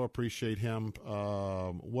what, I so appreciate him.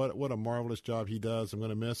 What a marvelous job he does. I'm going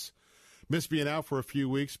to miss being out for a few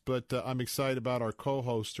weeks, but I'm excited about our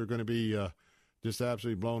co-hosts. They're going to be just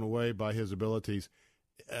absolutely blown away by his abilities.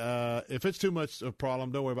 If it's too much of a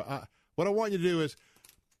problem, don't worry about it. What I want you to do is,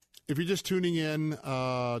 if you're just tuning in,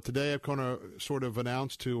 today I'm going to sort of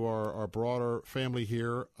announce to our broader family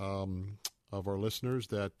here of our listeners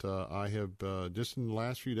that I have just in the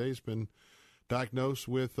last few days been diagnosed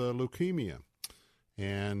with leukemia.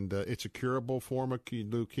 And it's a curable form of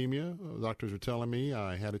leukemia. Doctors are telling me.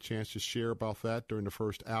 I had a chance to share about that during the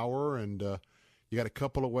first hour, and you got a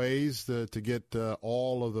couple of ways to get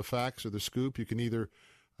all of the facts or the scoop. You can either,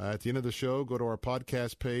 at the end of the show, go to our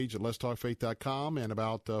podcast page at letstalkfaith.com, and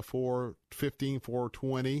about 4:15,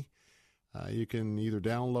 4:20, you can either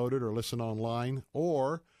download it or listen online,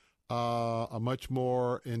 or a much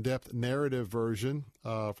more in-depth narrative version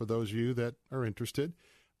for those of you that are interested.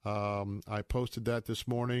 I posted that this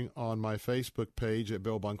morning on my Facebook page at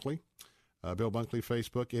Bill Bunkley. Bill Bunkley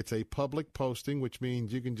Facebook. It's a public posting, which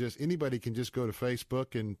means anybody can just go to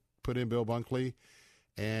Facebook and put in Bill Bunkley,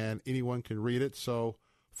 and anyone can read it. So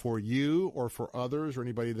for you or for others or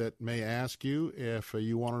anybody that may ask you if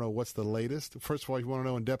you want to know what's the latest. First of all, if you want to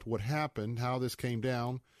know in depth what happened, how this came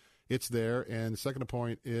down, it's there. And the second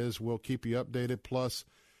point is we'll keep you updated. Plus,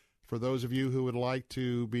 for those of you who would like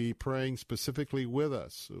to be praying specifically with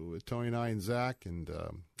us, with Tony and I and Zach and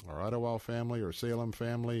our Ottawa family or Salem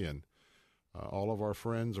family and all of our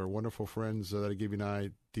friends, our wonderful friends, that'll give you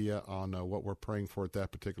an idea on what we're praying for at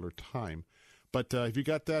that particular time. But if you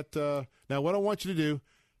got that, now what I want you to do,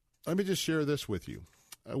 let me just share this with you.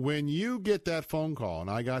 When you get that phone call, and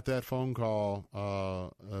I got that phone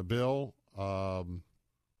call, Bill,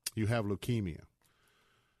 you have leukemia.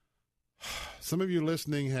 Some of you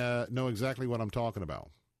listening know exactly what I'm talking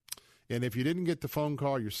about. And if you didn't get the phone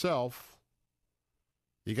call yourself,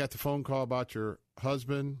 you got the phone call about your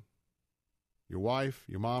husband, your wife,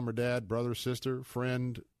 your mom or dad, brother, sister,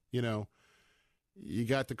 friend, you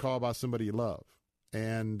got the call about somebody you love.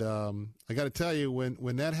 And I got to tell you,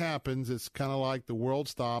 when that happens, it's kind of like the world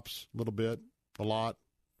stops a little bit, a lot,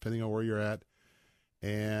 depending on where you're at.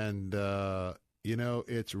 And,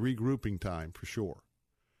 it's regrouping time for sure.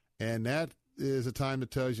 And that is a time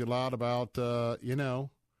that tells you a lot about,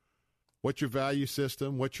 what's your value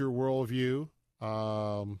system, what's your worldview.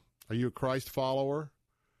 Are you a Christ follower?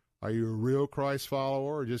 Are you a real Christ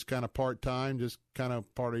follower or just kind of part-time, just kind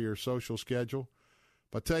of part of your social schedule?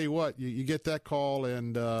 But tell you what, you get that call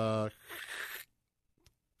and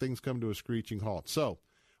things come to a screeching halt. So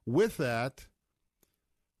with that,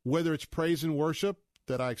 whether it's praise and worship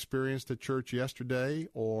that I experienced at church yesterday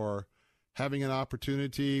or having an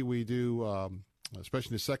opportunity, we do, especially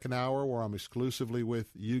in the second hour where I'm exclusively with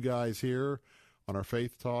you guys here on our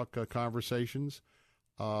Faith Talk conversations,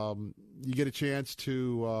 you get a chance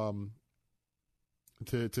to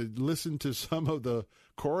listen to some of the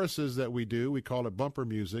choruses that we do. We call it bumper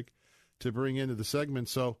music to bring into the segment.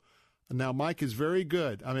 So now Mike is very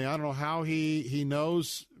good. I mean, I don't know how he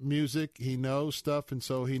knows music. He knows stuff, and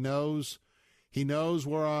so he knows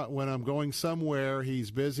where when I'm going somewhere,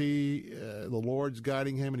 he's busy. The Lord's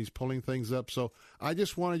guiding him, and he's pulling things up. So I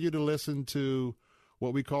just wanted you to listen to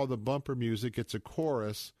what we call the bumper music. It's a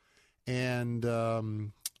chorus. And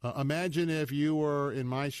imagine if you were in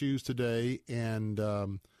my shoes today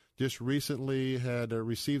and just recently had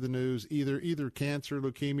received the news, either cancer,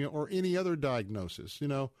 leukemia, or any other diagnosis,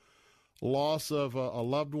 loss of a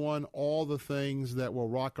loved one, all the things that will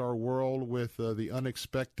rock our world with the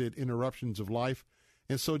unexpected interruptions of life.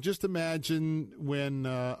 And so just imagine when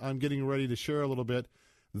I'm getting ready to share a little bit,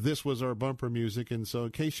 this was our bumper music. And so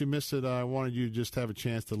in case you missed it, I wanted you to just have a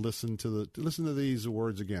chance to listen to these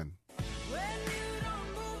words again.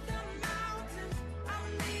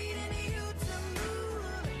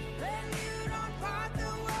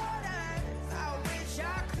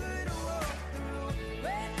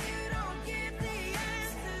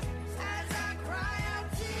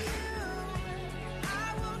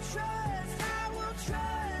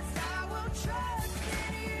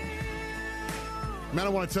 Man, I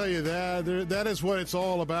want to tell you that is what it's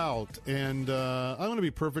all about, and I'm going to be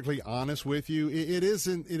perfectly honest with you. It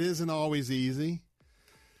isn't always easy.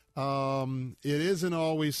 It isn't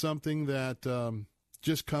always something that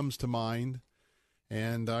just comes to mind,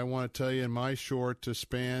 and I want to tell you in my short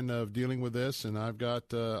span of dealing with this, and I've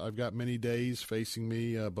got many days facing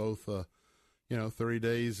me, both 30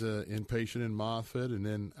 days inpatient in Moffett, and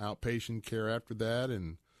then outpatient care after that,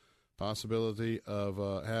 and possibility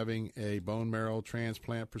of having a bone marrow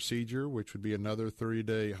transplant procedure, which would be another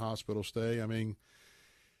 30-day hospital stay. I mean,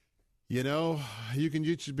 you can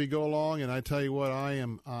just go along, and I tell you what,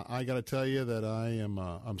 I got to tell you that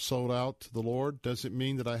I'm sold out to the Lord. Doesn't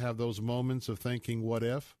mean that I have those moments of thinking, what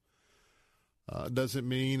if? Doesn't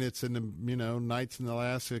mean it's in the, nights in the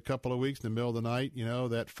last couple of weeks, in the middle of the night,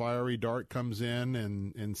 that fiery dart comes in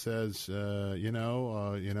and says,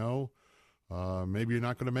 maybe you're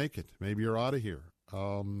not going to make it. Maybe you're out of here.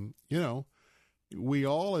 We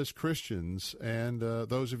all as Christians, and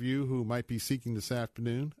those of you who might be seeking this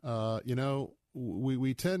afternoon,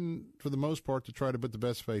 we tend, for the most part, to try to put the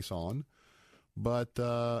best face on. But,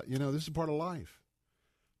 this is part of life.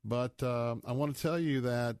 But I want to tell you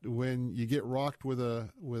that when you get rocked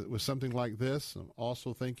with something like this, I'm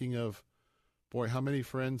also thinking of, boy, how many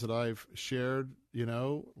friends that I've shared,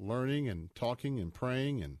 learning and talking and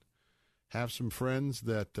praying, and have some friends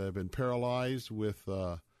that have been paralyzed with,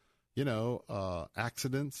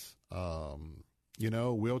 accidents,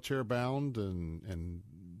 wheelchair bound and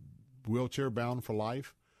wheelchair bound for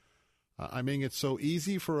life. I mean, it's so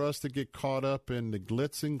easy for us to get caught up in the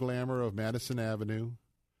glitz and glamour of Madison Avenue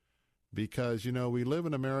because, we live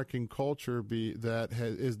in American culture that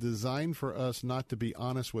is designed for us not to be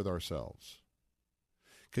honest with ourselves.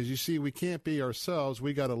 Because, you see, we can't be ourselves.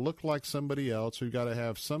 We got to look like somebody else. We've got to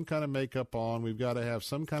have some kind of makeup on. We've got to have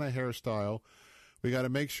some kind of hairstyle. We got to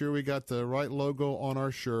make sure we got the right logo on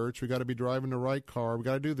our shirts. We got to be driving the right car. We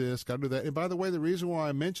got to do this, got to do that. And by the way, the reason why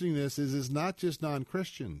I'm mentioning this is it's not just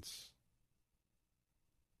non-Christians.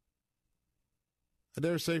 I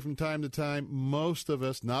dare say from time to time, most of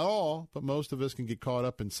us, not all, but most of us can get caught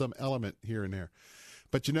up in some element here and there.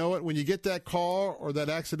 But you know what? When you get that call or that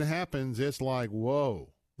accident happens, it's like, whoa,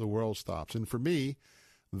 the world stops. And for me,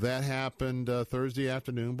 that happened Thursday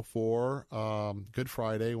afternoon before Good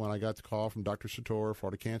Friday when I got the call from Dr. Sator,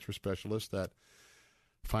 Florida cancer specialist, that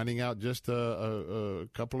finding out just a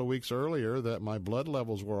couple of weeks earlier that my blood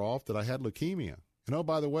levels were off, that I had leukemia. And oh,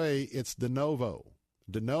 by the way, it's de novo.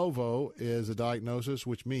 De novo is a diagnosis,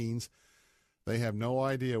 which means they have no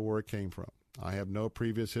idea where it came from. I have no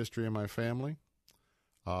previous history in my family.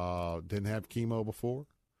 Didn't have chemo before.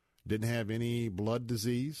 Didn't have any blood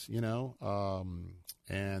disease,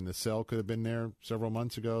 and the cell could have been there several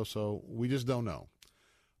months ago, so we just don't know.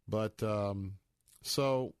 But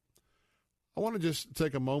so I want to just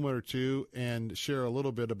take a moment or two and share a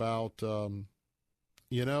little bit about, when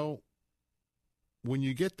you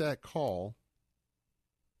get that call,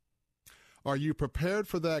 are you prepared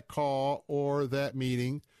for that call or that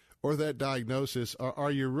meeting or that diagnosis?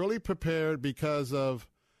 Are you really prepared because of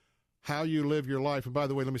how you live your life? And by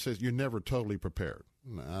the way, let me say, you're never totally prepared.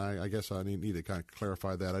 I guess I need to kind of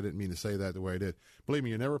clarify that. I didn't mean to say that the way I did. Believe me,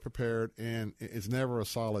 you're never prepared, and it's never a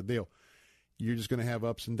solid deal. You're just going to have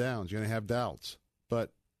ups and downs. You're going to have doubts.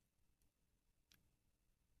 But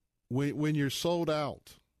when you're sold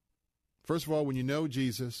out, first of all, when you know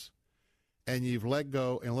Jesus and you've let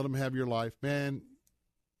go and let him have your life, man,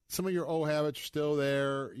 some of your old habits are still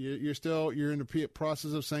there. You're in the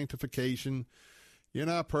process of sanctification. You're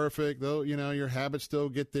not perfect, though. Your habits still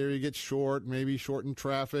get there. You get short, maybe short in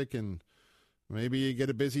traffic, and maybe you get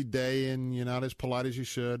a busy day and you're not as polite as you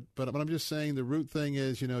should. But I'm just saying the root thing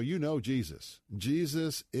is, Jesus.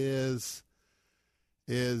 Jesus is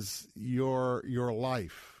your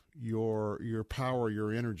life, your power,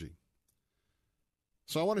 your energy.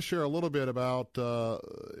 So I want to share a little bit about,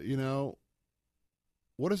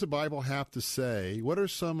 what does the Bible have to say? What are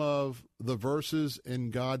some of the verses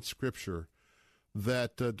in God's Scripture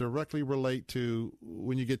that directly relate to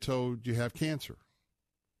when you get told you have cancer?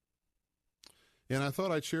 And I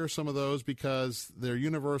thought I'd share some of those because they're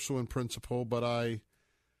universal in principle, but I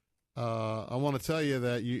want to tell you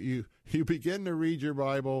that you begin to read your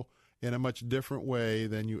Bible in a much different way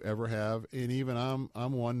than you ever have. And even I'm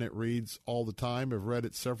one that reads all the time. I've read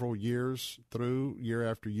it several years through, year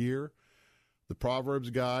after year. The Proverbs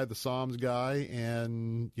guy, the Psalms guy,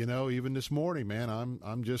 and even this morning, man,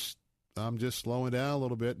 I'm just slowing down a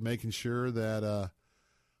little bit, making sure that the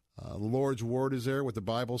Lord's word is there. What the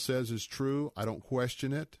Bible says is true. I don't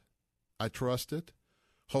question it. I trust it.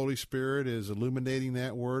 Holy Spirit is illuminating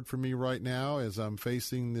that word for me right now as I'm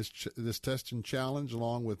facing this test and challenge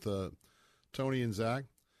along with Tony and Zach.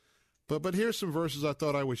 But here's some verses I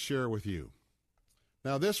thought I would share with you.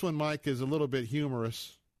 Now, this one, Mike, is a little bit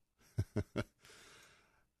humorous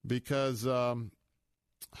because how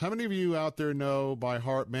many of you out there know by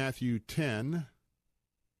heart Matthew 10,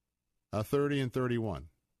 30 and 31?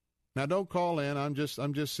 Now, don't call in. I'm just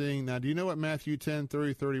seeing. Now, do you know what Matthew 10,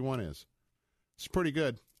 30, 31 is? It's pretty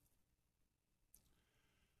good.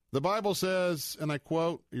 The Bible says, and I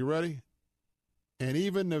quote, you ready? And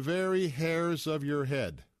even the very hairs of your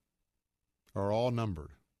head are all numbered.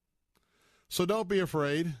 So don't be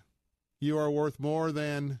afraid. You are worth more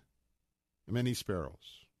than many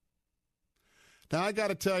sparrows. Now, I got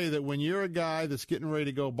to tell you that when you're a guy that's getting ready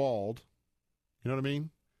to go bald, you know what I mean?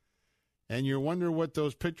 And you're wondering what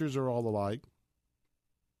those pictures are all like,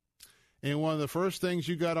 and one of the first things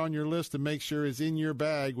you got on your list to make sure is in your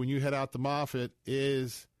bag when you head out to Moffitt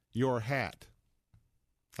is your hat.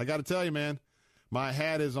 I got to tell you, man, my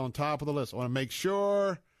hat is on top of the list. I want to make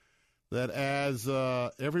sure that as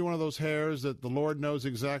every one of those hairs, that the Lord knows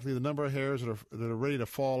exactly the number of hairs that are ready to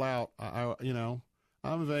fall out.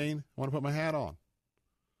 I'm vain. I want to put my hat on.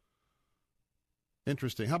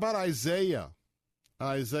 Interesting. How about Isaiah?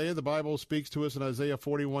 Isaiah, the Bible speaks to us in Isaiah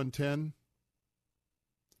 41:10.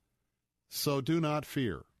 So do not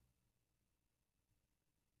fear,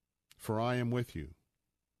 for I am with you.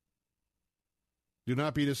 Do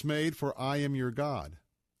not be dismayed, for I am your God.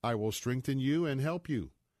 I will strengthen you and help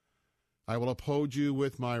you. I will uphold you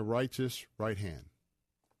with my righteous right hand.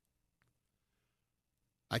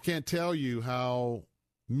 I can't tell you how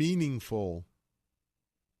meaningful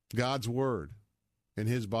God's word in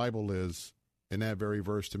his Bible is in that very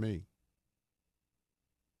verse to me.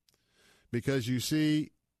 Because you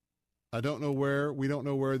see, We don't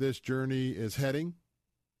know where this journey is heading.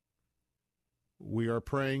 We are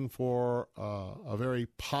praying for a very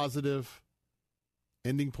positive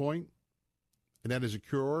ending point, and that is a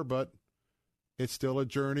cure, but it's still a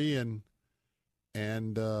journey, and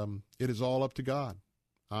it is all up to God.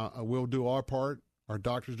 We'll do our part. Our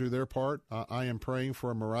doctors do their part. I am praying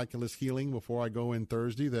for a miraculous healing before I go in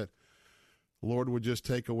Thursday, that Lord would just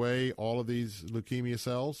take away all of these leukemia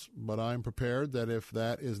cells. But I'm prepared that if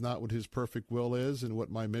that is not what his perfect will is and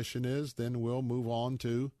what my mission is, then we'll move on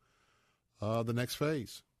to the next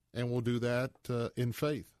phase. And we'll do that in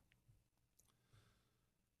faith.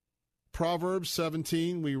 Proverbs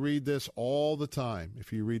 17, we read this all the time.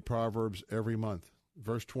 If you read Proverbs every month,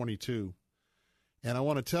 verse 22. And I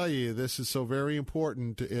want to tell you, this is so very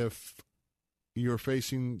important if you're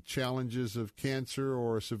facing challenges of cancer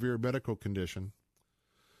or a severe medical condition.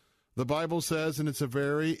 The Bible says, and it's a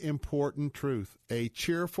very important truth, a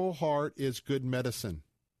cheerful heart is good medicine,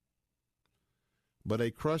 but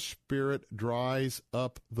a crushed spirit dries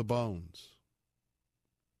up the bones.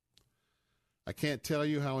 I can't tell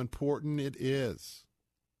you how important it is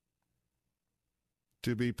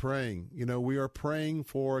to be praying. You know, we are praying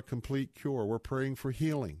for a complete cure. We're praying for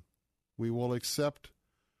healing. We will accept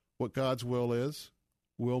what God's will is.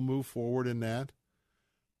 We'll move forward in that.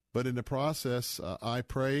 But in the process,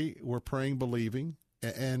 we're praying, believing,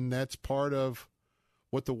 and that's part of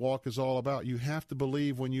what the walk is all about. You have to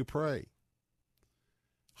believe when you pray.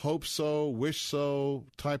 Hope so, wish so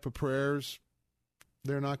type of prayers,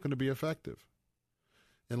 they're not going to be effective.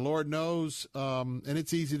 And Lord knows, and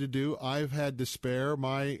it's easy to do. I've had despair.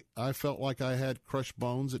 I felt like I had crushed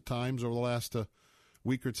bones at times over the last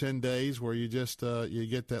week or 10 days, where you just you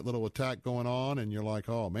get that little attack going on, and you're like,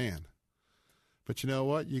 oh man. But you know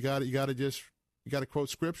what? You got to quote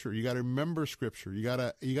Scripture. You got to remember Scripture. You got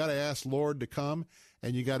to ask Lord to come,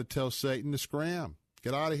 and you got to tell Satan to scram.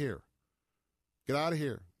 Get out of here. Get out of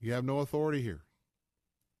here. You have no authority here.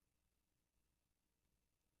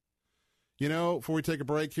 You know, before we take a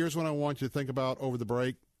break, here's what I want you to think about over the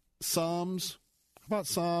break. Psalms. How about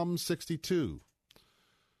Psalm 62?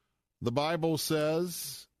 The Bible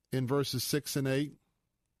says in verses 6 and 8,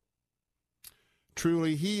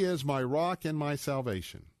 truly he is my rock and my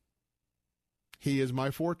salvation. He is my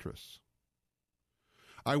fortress.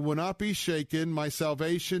 I will not be shaken. My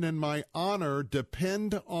salvation and my honor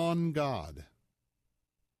depend on God.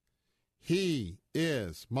 He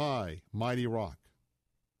is my mighty rock,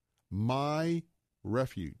 my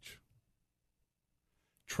refuge.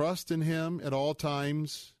 Trust in him at all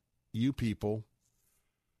times, you people.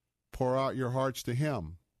 Pour out your hearts to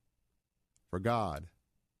him, for God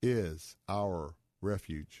is our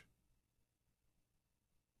refuge.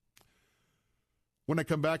 When I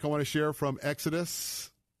come back, I want to share from Exodus.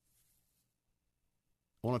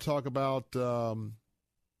 I want to talk about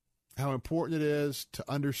how important it is to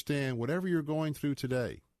understand whatever you're going through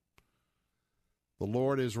today, the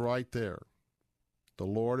Lord is right there. The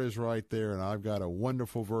Lord is right there, and I've got a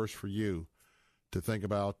wonderful verse for you to think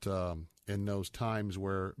about in those times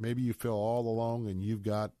where maybe you feel all alone and you've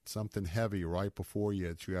got something heavy right before you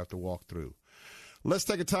that you have to walk through. Let's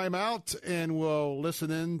take a time out, and we'll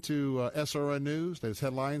listen in to SRN News. There's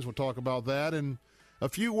headlines. We'll talk about that. And a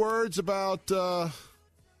few words about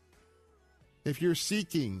if you're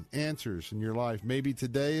seeking answers in your life, maybe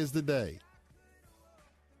today is the day.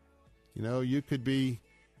 You know, you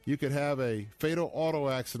could have a fatal auto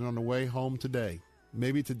accident on the way home today.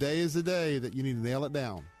 Maybe today is the day that you need to nail it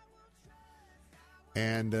down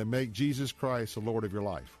and make Jesus Christ the Lord of your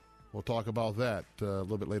life. We'll talk about that a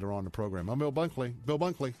little bit later on in the program. I'm Bill Bunkley. Bill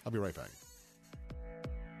Bunkley. I'll be right back.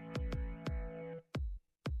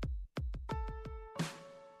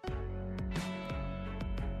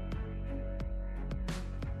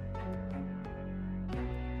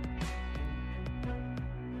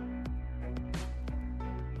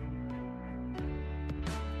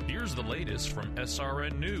 Here's the latest from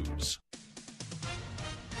SRN News.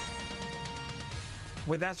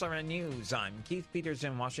 With SRN News, I'm Keith Peters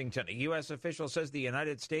in Washington. A U.S. official says the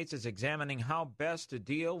United States is examining how best to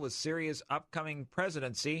deal with Syria's upcoming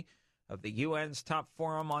presidency of the UN's top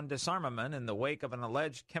forum on disarmament in the wake of an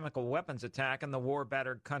alleged chemical weapons attack in the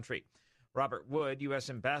war-battered country. Robert Wood, U.S.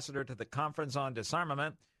 ambassador to the Conference on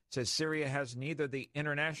Disarmament, says Syria has neither the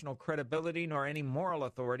international credibility nor any moral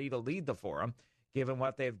authority to lead the forum, given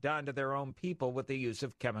what they've done to their own people with the use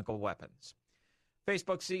of chemical weapons.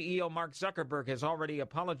 Facebook CEO Mark Zuckerberg has already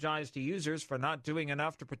apologized to users for not doing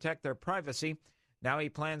enough to protect their privacy. Now he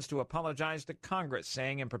plans to apologize to Congress,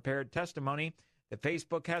 saying in prepared testimony that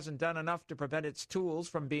Facebook hasn't done enough to prevent its tools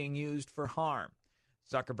from being used for harm.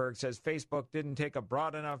 Zuckerberg says Facebook didn't take a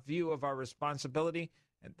broad enough view of our responsibility,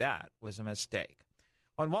 and that was a mistake.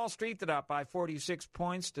 On Wall Street, the Dow by 46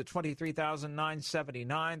 points to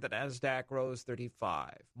 23,979. The Nasdaq rose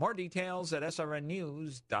 35. More details at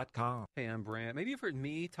srnnews.com. Hey, I'm Brant. Maybe you've heard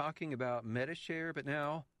me talking about Medi-Share, but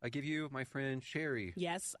now I give you my friend Sherry.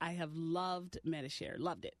 Yes, I have loved Medi-Share.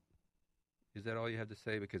 Loved it. Is that all you have to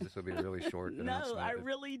say? Because this will be really short. No, I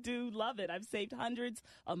really do love it. I've saved hundreds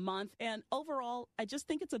a month. And overall, I just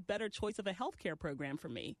think it's a better choice of a healthcare program for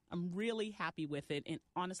me. I'm really happy with it. And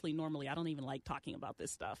honestly, normally, I don't even like talking about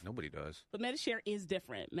this stuff. Nobody does. But Medi-Share is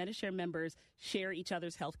different. Medi-Share members share each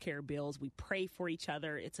other's healthcare bills. We pray for each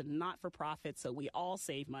other. It's a not-for-profit, so we all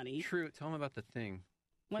save money. True. Tell them about the thing.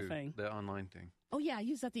 What thing? The online thing. Oh, yeah, I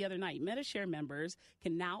used that the other night. Medi-Share members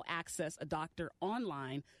can now access a doctor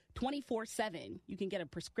online 24/7. You can get a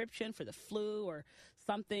prescription for the flu or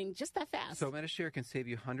something just that fast. So Medi-Share can save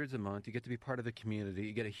you hundreds a month. You get to be part of the community.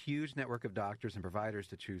 You get a huge network of doctors and providers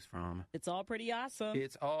to choose from. It's all pretty awesome.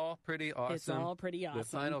 It's all pretty awesome. It's all pretty awesome. The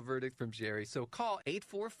final verdict from Jerry. So call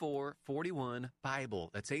 844-41-BIBLE.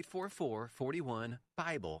 That's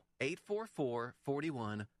 844-41-BIBLE.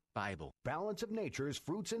 844-41-BIBLE. Balance of Nature's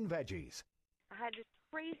fruits and veggies. I had this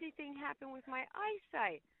crazy thing happen with my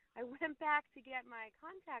eyesight. I went back to get my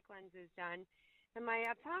contact lenses done, and my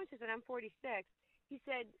optometrist, and I'm 46, he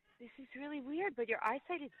said, "This is really weird, but your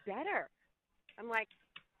eyesight is better." I'm like,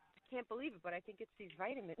 I can't believe it, but I think it's these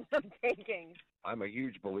vitamins I'm taking. I'm a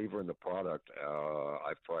huge believer in the product.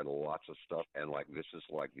 I've tried lots of stuff, and this is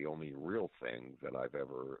the only real thing that I've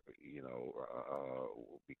ever,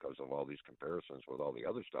 because of all these comparisons with all the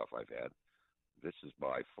other stuff I've had, this is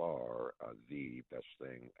by far the best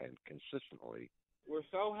thing, and consistently. We're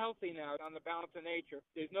so healthy now on the Balance of Nature.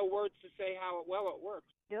 There's no words to say how well it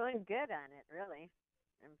works. Doing good on it, really.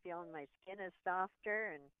 I'm feeling my skin is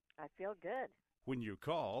softer, and I feel good. When you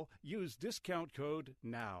call, use discount code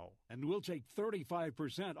NOW, and we'll take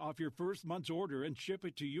 35% off your first month's order and ship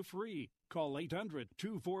it to you free. Call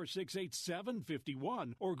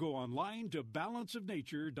 800-246-8751 or go online to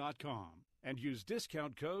balanceofnature.com and use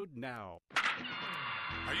discount code NOW.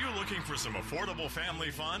 Are you looking for some affordable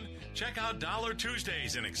family fun? Check out Dollar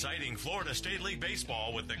Tuesdays in exciting Florida State League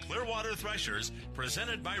baseball with the Clearwater Threshers,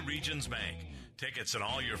 presented by Regions Bank. Tickets and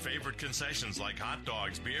all your favorite concessions like hot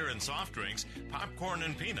dogs, beer, and soft drinks, popcorn,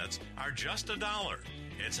 and peanuts are just $1.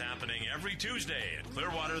 It's happening every Tuesday at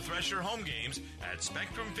Clearwater Thresher home games at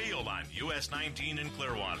Spectrum Field on US 19 in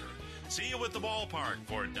Clearwater. See you at the ballpark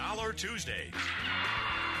for Dollar Tuesdays.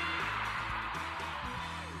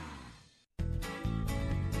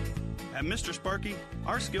 At Mr. Sparky,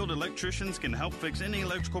 our skilled electricians can help fix any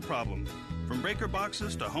electrical problem. From breaker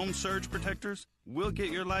boxes to home surge protectors, we'll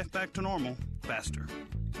get your life back to normal faster.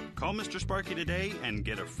 Call Mr. Sparky today and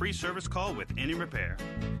get a free service call with any repair.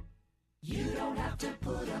 You don't have to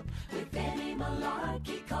put up with any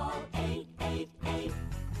malarkey. Call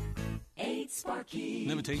 888-8-SPARKY.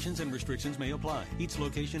 Limitations and restrictions may apply. Each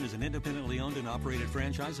location is an independently owned and operated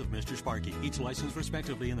franchise of Mr. Sparky, each licensed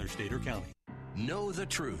respectively in their state or county. Know the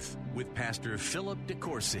Truth with Pastor Philip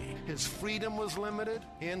DeCourcy. His freedom was limited.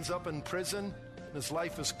 He ends up in prison. His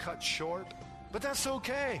life is cut short. But that's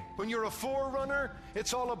okay. When you're a forerunner,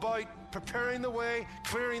 it's all about preparing the way,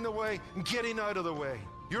 clearing the way, and getting out of the way.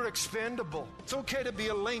 You're expendable. It's okay to be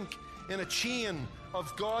a link in a chain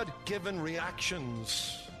of God-given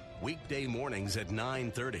reactions. Weekday mornings at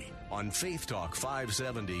 9:30 on Faith Talk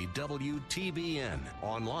 570 WTBN.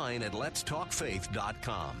 Online at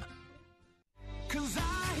letstalkfaith.com. 'Cause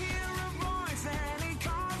I hear a voice and it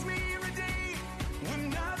calls me redeemed.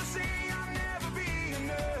 When others say I'll never be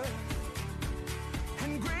enough.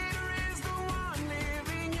 And greater is the one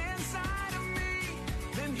living inside of me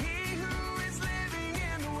than he who is living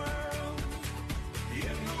in the world.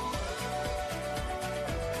 In the world.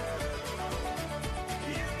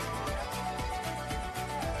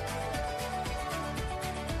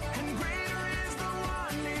 And greater is the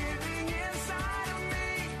one living inside of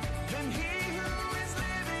me than he.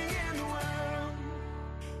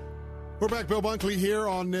 We're back. Bill Bunkley here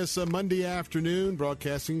on this Monday afternoon,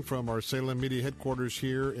 broadcasting from our Salem Media headquarters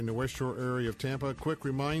here in the West Shore area of Tampa. Quick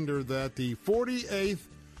reminder that the 48th,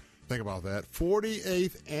 think about that,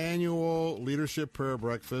 48th annual Leadership Prayer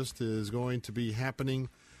Breakfast is going to be happening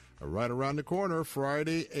right around the corner,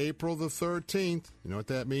 Friday, April the 13th. You know what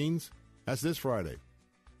that means? That's this Friday.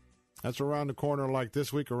 That's around the corner, like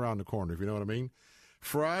this week around the corner, if you know what I mean.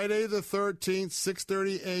 Friday the 13th,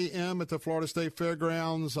 6:30 a.m. at the Florida State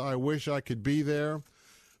Fairgrounds. I wish I could be there,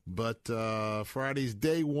 but Friday's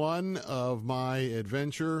day one of my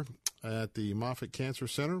adventure at the Moffitt Cancer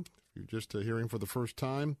Center. If you're just hearing for the first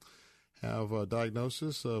time, have a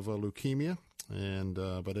diagnosis of leukemia, and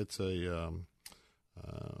but it's a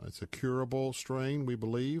curable strain, we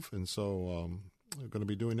believe, and so we're going to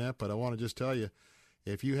be doing that. But I want to just tell you,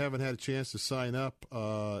 if you haven't had a chance to sign up,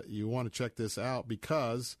 you want to check this out,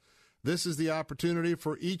 because this is the opportunity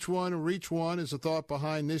for each one. Reach one is the thought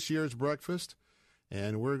behind this year's breakfast.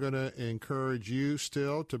 And we're going to encourage you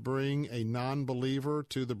still to bring a non-believer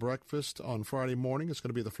to the breakfast on Friday morning. It's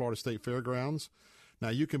going to be at the Florida State Fairgrounds. Now,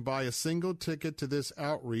 you can buy a single ticket to this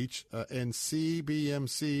outreach, and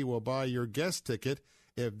CBMC will buy your guest ticket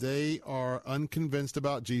if they are unconvinced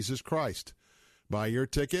about Jesus Christ. Buy your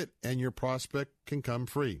ticket, and your prospect can come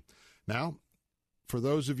free. Now, for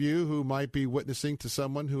those of you who might be witnessing to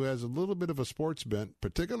someone who has a little bit of a sports bent,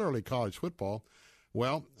 particularly college football,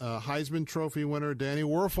 well, Heisman Trophy winner Danny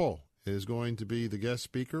Werfel is going to be the guest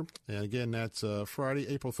speaker. And again, that's Friday,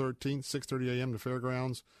 April 13th, 6:30 a.m. to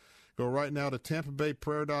Fairgrounds. Go right now to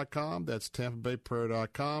TampaBayPrayer.com. That's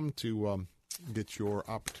TampaBayPrayer.com to get your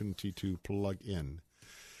opportunity to plug in.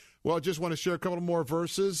 Well, I just want to share a couple more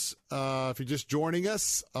verses. If you're just joining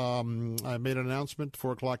us, I made an announcement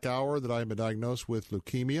 4 o'clock hour that I have been diagnosed with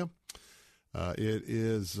leukemia. It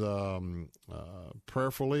is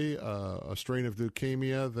prayerfully a strain of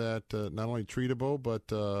leukemia that not only treatable,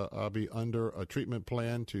 but I'll be under a treatment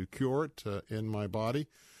plan to cure it in my body.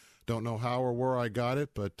 Don't know how or where I got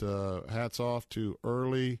it, but hats off to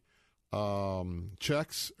early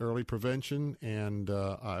checks, early prevention, and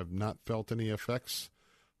I've not felt any effects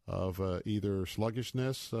of either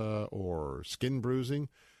sluggishness or skin bruising.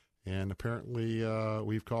 And apparently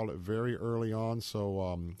we've called it very early on.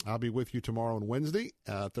 So I'll be with you tomorrow and Wednesday.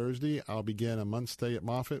 Thursday, I'll begin a month stay at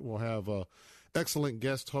Moffitt. We'll have excellent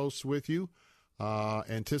guest hosts with you.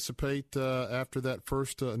 Anticipate after that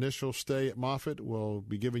first initial stay at Moffitt, we'll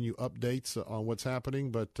be giving you updates on what's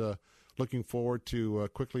happening. But looking forward to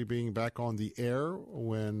quickly being back on the air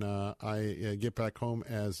when I get back home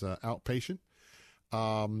as outpatient.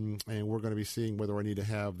 And we're going to be seeing whether I need to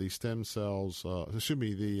have the stem cells,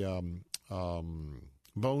 the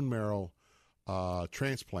bone marrow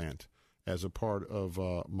transplant as a part of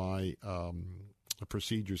my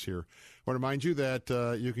procedures here. I want to remind you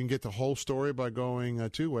that you can get the whole story by going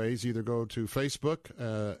 2 ways. Either go to Facebook,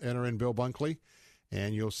 enter in Bill Bunkley,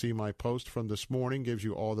 and you'll see my post from this morning. Gives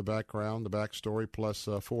you all the background, the backstory, plus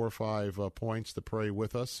 4 or 5 points to pray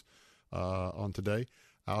with us on today.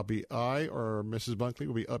 I or Mrs. Bunkley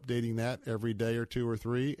will be updating that every day or 2 or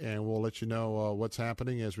 3, and we'll let you know what's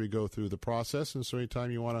happening as we go through the process. And so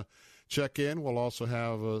anytime you want to check in, we'll also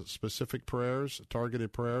have specific prayers,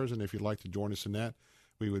 targeted prayers, and if you'd like to join us in that,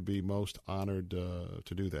 we would be most honored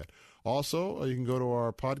to do that. Also, you can go to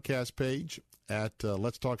our podcast page at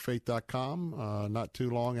letstalkfaith.com. Not too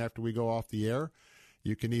long after we go off the air,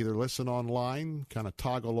 you can either listen online, kind of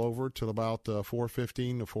toggle over to about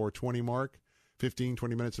 4:15 to 4:20 mark, 15,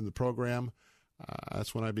 20 minutes in the program.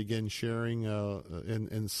 That's when I begin sharing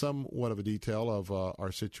in somewhat of a detail of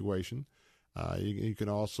our situation. You can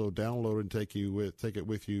also download it and take it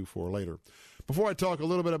with you for later. Before I talk a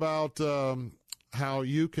little bit about how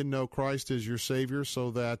you can know Christ as your Savior, so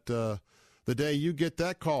that the day you get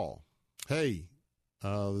that call, hey,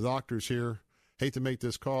 the doctor's here, hate to make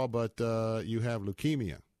this call, but you have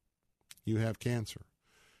leukemia, you have cancer.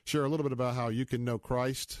 Share a little bit about how you can know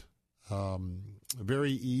Christ. A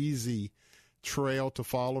very easy trail to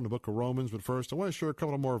follow in the book of Romans. But first, I want to share a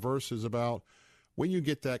couple of more verses about when you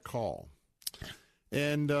get that call.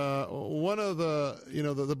 And one of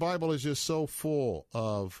the Bible is just so full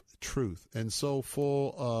of truth and so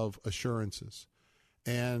full of assurances.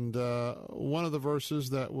 And one of the verses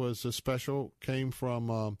that was special came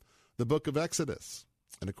from the book of Exodus.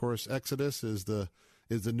 And, of course, Exodus is the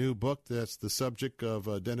new book that's the subject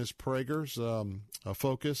of Dennis Prager's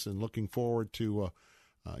focus, and looking forward to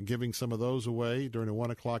giving some of those away during the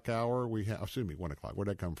 1 o'clock hour. 1 o'clock, where'd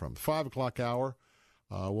that come from? 5 o'clock hour.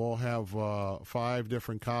 We'll have 5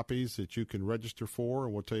 different copies that you can register for,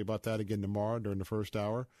 and we'll tell you about that again tomorrow during the first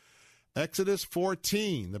hour. Exodus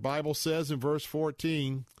 14, the Bible says in verse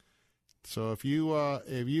 14, so if you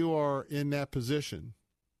are in that position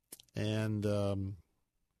and you've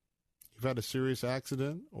had a serious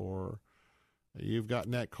accident or you've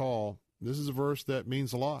gotten that call, this is a verse that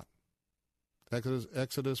means a lot.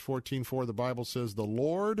 Exodus 14:4, the Bible says, the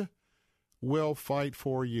Lord will fight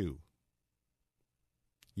for you.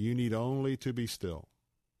 You need only to be still.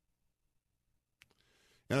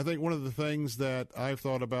 And I think one of the things that I've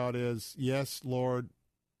thought about is, yes, Lord,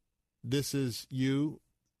 this is you.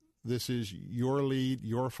 This is your lead,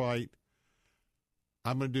 your fight.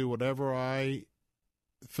 I'm going to do whatever I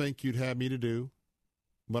think you'd have me to do,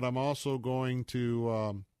 but I'm also going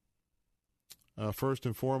to first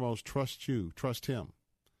and foremost, trust you, trust him.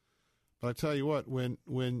 But I tell you what,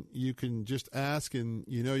 when you can just ask and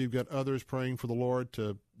you know you've got others praying for the Lord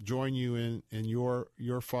to join you in your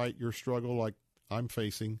fight, your struggle like I'm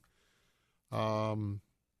facing,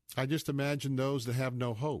 I just imagine those that have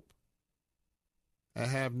no hope, that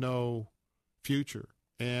have no future,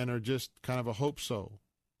 and are just kind of a hope-so.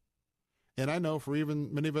 And I know for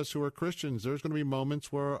even many of us who are Christians, there's going to be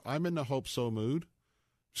moments where I'm in the hope-so mood. I'm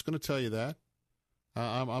just going to tell you that.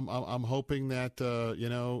 I'm hoping that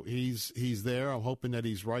he's there. I'm hoping that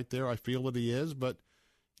he's right there. I feel that he is, but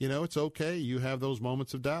it's okay. You have those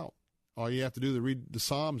moments of doubt. All you have to do is read the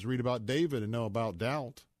Psalms, read about David, and know about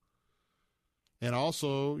doubt. And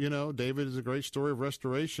also, David is a great story of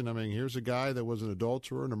restoration. I mean, here's a guy that was an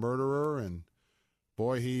adulterer and a murderer, and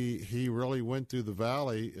boy, he really went through the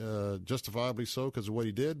valley, justifiably so because of what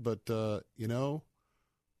he did. But God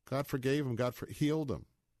forgave him. God healed him.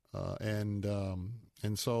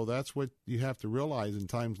 And so that's what you have to realize in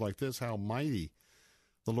times like this, how mighty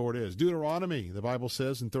the Lord is. Deuteronomy, the Bible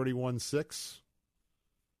says in 31:6,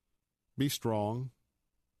 be strong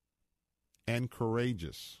and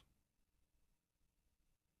courageous.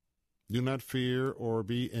 Do not fear or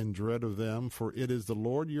be in dread of them, for it is the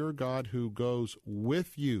Lord your God who goes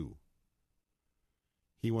with you.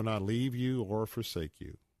 He will not leave you or forsake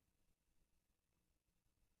you.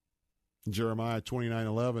 Jeremiah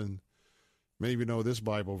 29:11, many of you know this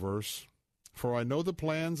Bible verse. For I know the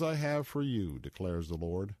plans I have for you, declares the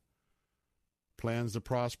Lord. Plans to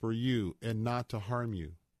prosper you and not to harm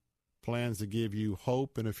you. Plans to give you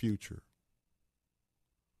hope and a future.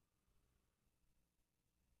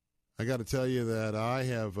 I got to tell you that I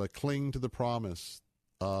have clinged to the promise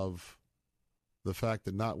of the fact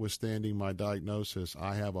that notwithstanding my diagnosis,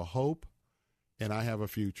 I have a hope and I have a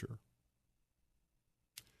future.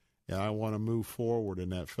 And I want to move forward in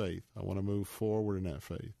that faith.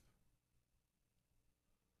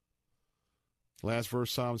 Last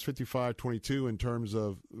verse, Psalms 55:22, in terms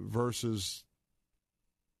of verses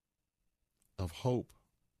of hope,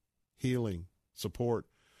 healing, support.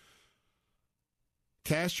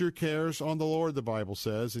 Cast your cares on the Lord, the Bible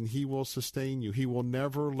says, and he will sustain you. He will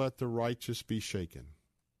never let the righteous be shaken.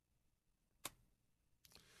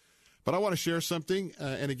 But I want to share something,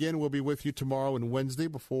 and again, we'll be with you tomorrow and Wednesday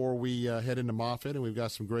before we head into Moffat, and we've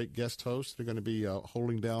got some great guest hosts. They're going to be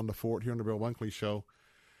holding down the fort here on the Bill Bunkley Show.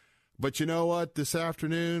 But you know what? This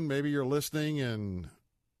afternoon, maybe you're listening, and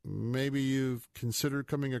maybe you've considered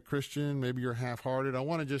becoming a Christian. Maybe you're half-hearted. I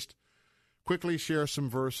want to just quickly share some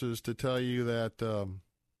verses to tell you that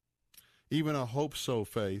even a hope-so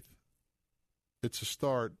faith, it's a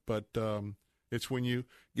start, but it's when you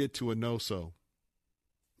get to a no-so.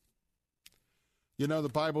 The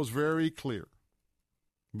Bible's very clear.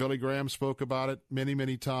 Billy Graham spoke about it many,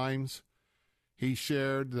 many times. He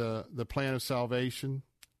shared the plan of salvation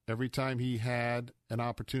every time he had an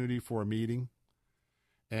opportunity for a meeting.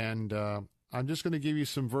 And I'm just going to give you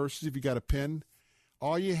some verses. If you got a pen,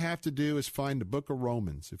 all you have to do is find the book of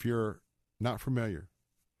Romans. If you're not familiar,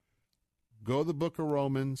 go to the book of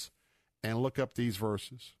Romans and look up these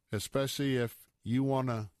verses, especially if you want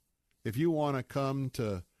to come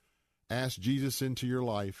to ask Jesus into your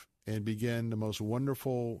life and begin the most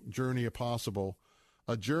wonderful journey possible,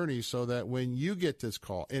 a journey so that when you get this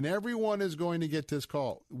call, and everyone is going to get this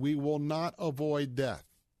call, we will not avoid death.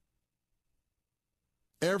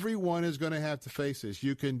 Everyone is going to have to face this.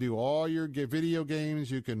 You can do all your video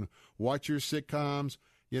games. You can watch your sitcoms.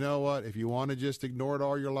 You know what? If you want to just ignore it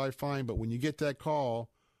all your life, fine. But when you get that call,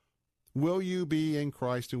 will you be in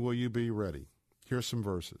Christ and will you be ready? Here's some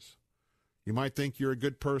verses. You might think you're a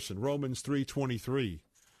good person. Romans 3:23.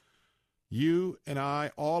 You and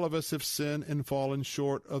I, all of us have sinned and fallen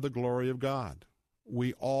short of the glory of God.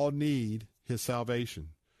 We all need his salvation.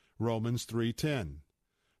 Romans 3:10.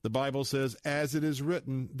 The Bible says, as it is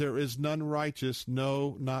written, there is none righteous,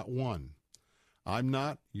 no, not one. I'm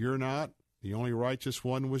not, you're not. The only righteous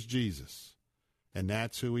one was Jesus. And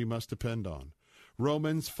that's who we must depend on.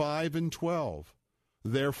 Romans 5:12.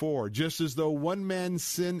 Therefore, just as though one man's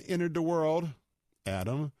sin entered the world,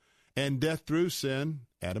 Adam, and death through sin,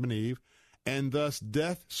 Adam and Eve, and thus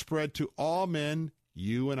death spread to all men,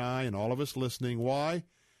 you and I and all of us listening. Why?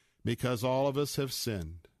 Because all of us have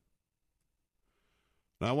sinned.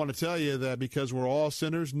 Now, I want to tell you that because we're all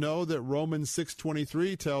sinners, know that Romans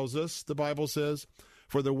 6:23 tells us, the Bible says,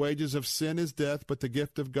 for the wages of sin is death, but the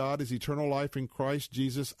gift of God is eternal life in Christ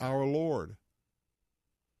Jesus our Lord.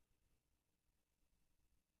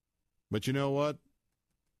 But you know what?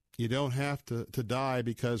 You don't have to die,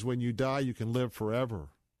 because when you die, you can live forever.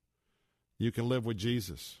 You can live with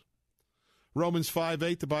Jesus. Romans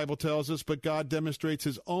 5:8, the Bible tells us, but God demonstrates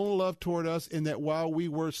his own love toward us in that while we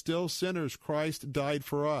were still sinners, Christ died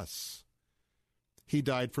for us. He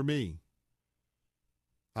died for me.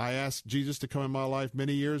 I asked Jesus to come in my life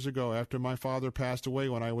many years ago after my father passed away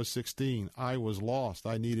when I was 16. I was lost.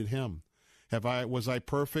 I needed him. Was I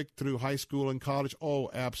perfect through high school and college? Oh,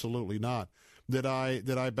 absolutely not. Did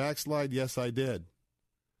I backslide? Yes, I did.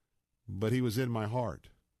 But he was in my heart.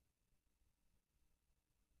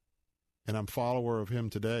 And I'm a follower of him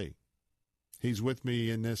today. He's with me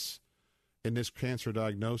in this cancer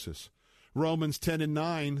diagnosis. Romans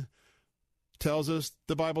 10:9 tells us,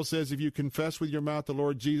 the Bible says, if you confess with your mouth the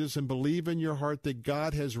Lord Jesus and believe in your heart that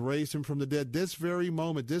God has raised him from the dead, this very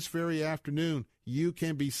moment, this very afternoon, you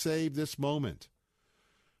can be saved this moment.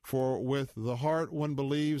 For with the heart one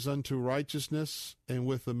believes unto righteousness, and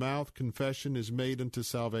with the mouth confession is made unto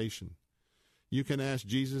salvation. You can ask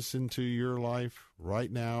Jesus into your life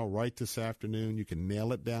right now, right this afternoon. You can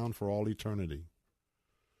nail it down for all eternity.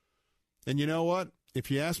 And you know what?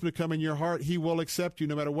 If you ask him to come in your heart, he will accept you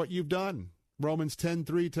no matter what you've done. Romans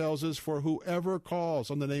 10:3 tells us, for whoever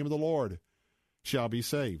calls on the name of the Lord shall be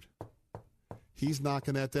saved. He's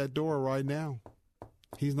knocking at that door right now.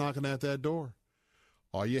 He's knocking at that door.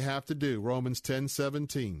 All you have to do, Romans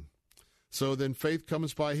 10:17. So then faith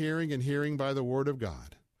comes by hearing, and hearing by the word of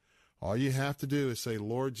God. All you have to do is say,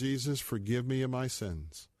 Lord Jesus, forgive me of my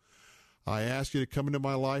sins. I ask you to come into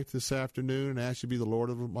my life this afternoon and ask you to be the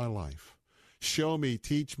Lord of my life. Show me,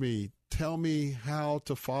 teach me, tell me how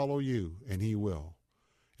to follow you, and he will.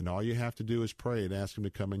 And all you have to do is pray and ask him to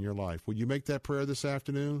come in your life. Will you make that prayer this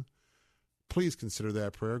afternoon? Please consider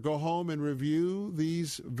that prayer. Go home and review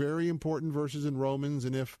these very important verses in Romans.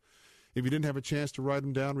 And if you didn't have a chance to write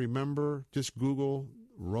them down, remember, just Google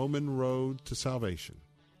Roman Road to Salvation.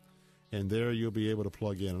 And there you'll be able to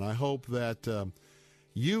plug in. And I hope that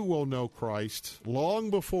you will know Christ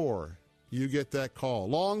long before you get that call,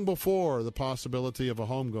 long before the possibility of a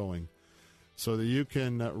homegoing, so that you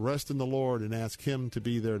can rest in the Lord and ask him to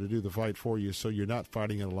be there to do the fight for you so you're not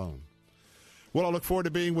fighting it alone. Well, I look forward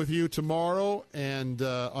to being with you tomorrow and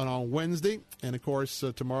on Wednesday. And, of course,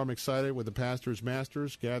 tomorrow I'm excited with the Pastors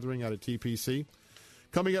Masters gathering out at TPC.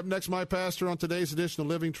 Coming up next, my pastor on today's edition of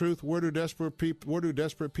Living Truth, Where Do Desperate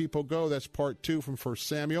People Go? That's part 2 from 1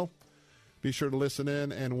 Samuel. Be sure to listen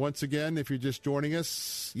in. And once again, if you're just joining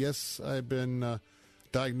us, yes, I've been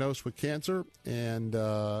diagnosed with cancer, and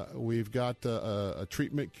we've got a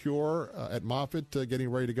treatment cure at Moffitt getting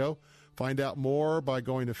ready to go. Find out more by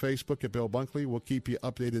going to Facebook at Bill Bunkley. We'll keep you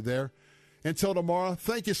updated there. Until tomorrow,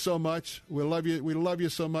 thank you so much. We love you. We love you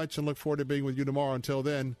so much and look forward to being with you tomorrow. Until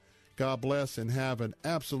then, God bless and have an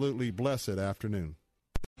absolutely blessed afternoon.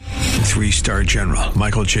 3-star General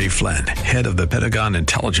Michael J. Flynn, head of the Pentagon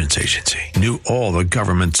Intelligence Agency, knew all the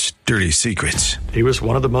government's dirty secrets. He was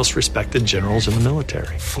one of the most respected generals in the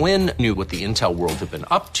military. Flynn knew what the intel world had been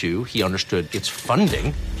up to. He understood its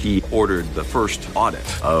funding. He ordered the first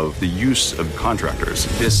audit of the use of contractors.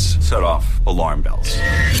 This set off alarm bells.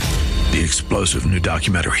 The explosive new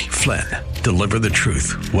documentary, Flynn, Deliver the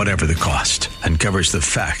Truth, Whatever the Cost, uncovers the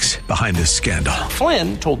facts behind this scandal.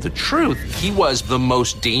 Flynn told the truth. He was the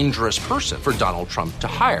most dangerous person for Donald Trump to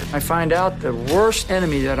hire. I find out the worst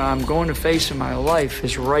enemy that I'm going to face in my life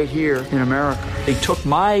is right here in America. They took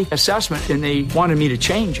my assessment and they wanted me to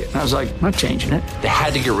change it. And I was like, I'm not changing it. They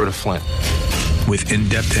had to get rid of Flynn. With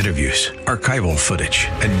in-depth interviews, archival footage,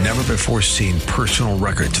 and never-before-seen personal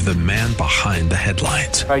records of the man behind the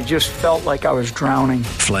headlines. I just felt like I was drowning.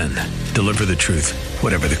 Flynn, Deliver the Truth,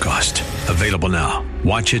 Whatever the Cost. Available now.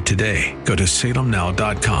 Watch it today. Go to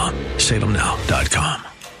salemnow.com. salemnow.com.